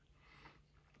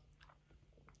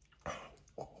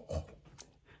 Oh,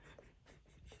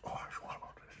 I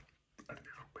swallowed this. A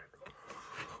little bit.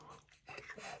 I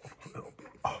swallowed a little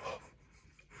bit. Oh.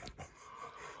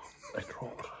 My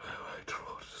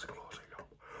throat is closing up.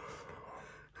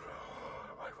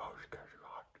 My mouth is getting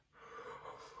hot.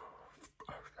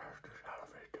 I have to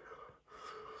salivate.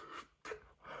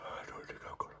 I don't think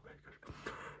I'm gonna make it.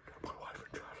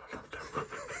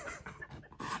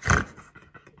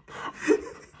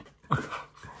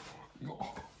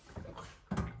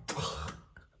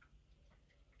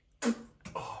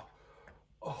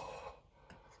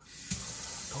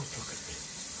 look at me.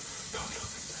 Don't look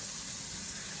at me.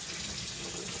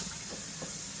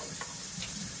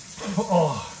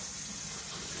 Oh.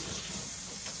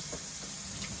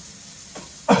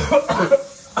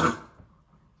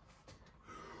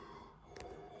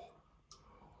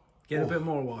 Get a bit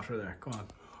more water there. Go on.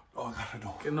 Oh, God, I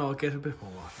know. No, get a bit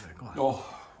more water there. Go on. Oh,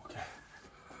 okay.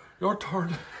 Your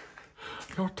turn.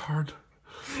 Your turn.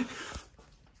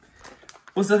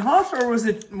 Was it hot or was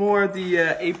it more the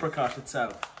apricot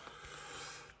itself?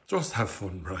 Just have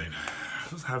fun, Brian.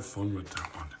 Just have fun with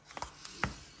that one.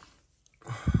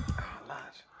 Oh,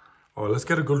 lad. Oh, let's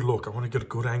get a good look. I want to get a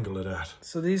good angle of that.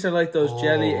 So these are like those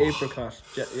jelly apricot.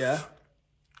 Yeah?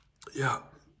 Yeah.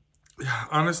 Yeah,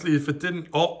 honestly, if it didn't...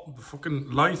 Oh, the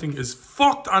fucking lighting is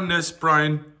fucked on this,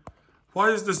 Brian. Why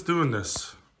is this doing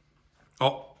this?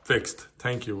 Oh, fixed.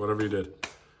 Thank you, whatever you did.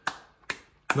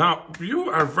 Now, you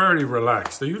are very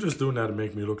relaxed. Are you just doing that to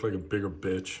make me look like a bigger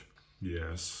bitch?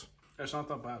 Yes. It's not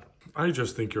that bad. I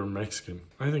just think you're Mexican.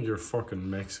 I think you're fucking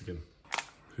Mexican.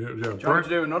 Yeah, Trying to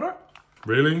do another?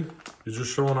 Really? You're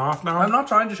just showing off now? I'm not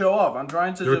trying to show off. I'm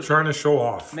trying to You're trying to show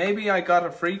off. Maybe I got a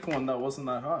freak one that wasn't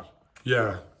that hot.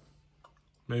 Yeah.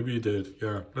 Maybe you did.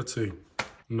 Yeah. Let's see.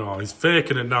 No, he's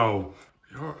faking it now.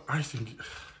 I think...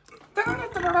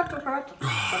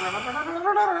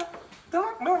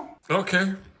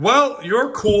 Okay. Well,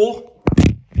 you're cool.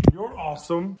 You're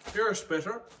awesome. You're a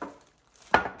spitter.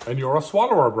 And you're a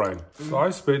swallower, Brian. So I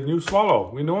spit and you swallow.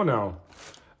 We know now.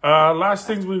 Last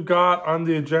things we've got on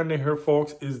the agenda here,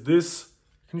 folks, is this.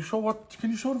 Can you show what?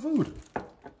 Can you show the food?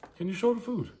 Can you show the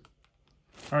food?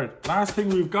 All right. Last thing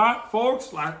we've got,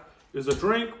 folks, is a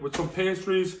drink with some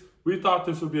pastries. We thought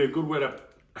this would be a good way to.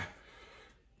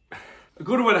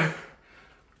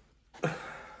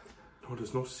 No,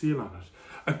 there's no seal on it.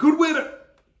 A good way to.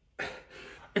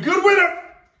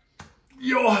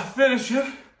 Yo, finish it.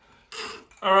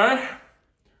 All right.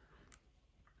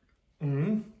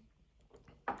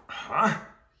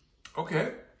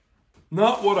 Okay.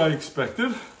 Not what I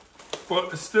expected,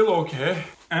 but it's still okay.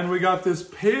 And we got this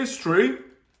pastry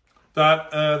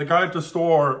that the guy at the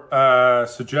store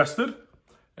suggested.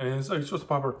 And it's just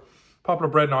popular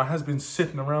bread now. It has been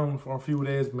sitting around for a few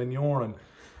days, manuring.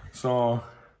 So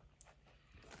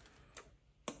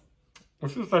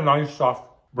it's just a nice soft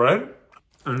bread.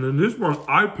 And then this one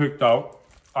I picked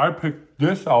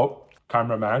this out,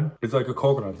 cameraman. It's like a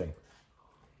coconut thing.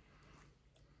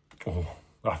 Oh,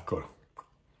 that's good.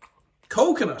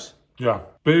 Coconut? Yeah,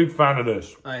 big fan of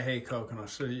this. I hate coconut,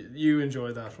 so you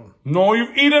enjoy that one. No,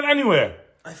 you eat it anyway.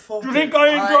 I fucking... Do you think I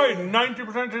enjoyed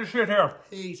 90% of the shit here?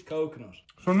 hate coconut.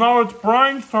 So now it's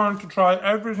Brian's turn to try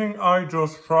everything I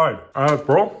just tried. Alright,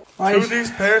 bro. Do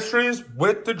these pastries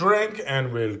with the drink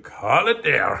and we'll call it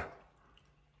there.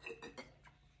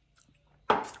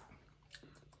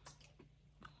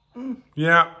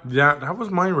 Yeah, that was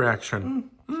my reaction.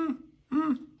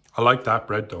 I like that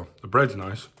bread though. The bread's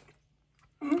nice.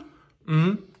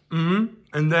 And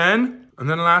then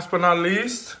last but not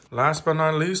least,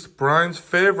 Brian's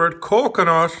favorite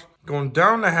coconut going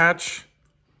down the hatch.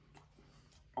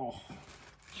 Oh.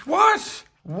 What?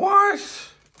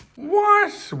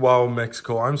 Wow,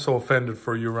 Mexico, I'm so offended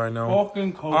for you right now.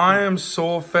 Fucking coconut. I am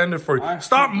so offended for you.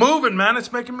 Stop moving, man.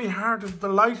 It's making me hard. The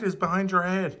light is behind your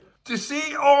head. Do you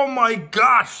see? Oh my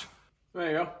gosh.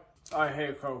 There you go. I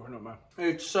hate coconut, man.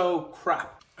 It's so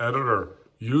crap. Editor,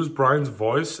 use Brian's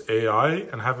voice, AI,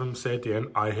 and have him say at the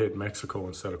end, I hate Mexico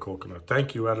instead of coconut.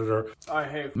 Thank you, editor. I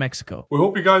hate Mexico. We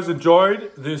hope you guys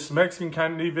enjoyed this Mexican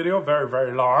candy video. Very,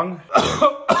 very long.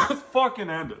 Fucking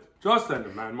end it. Just end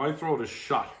it, man. My throat is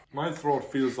shot. My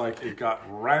throat feels like it got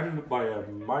rammed by a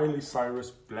Miley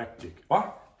Cyrus black dick.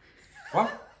 What? I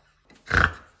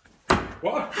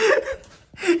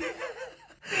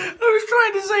was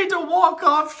trying to say to walk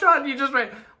off shot and you just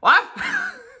went, what?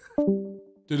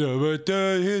 Hit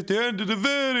the end of the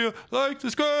video, like,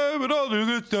 subscribe, and all the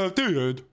good stuff. The end.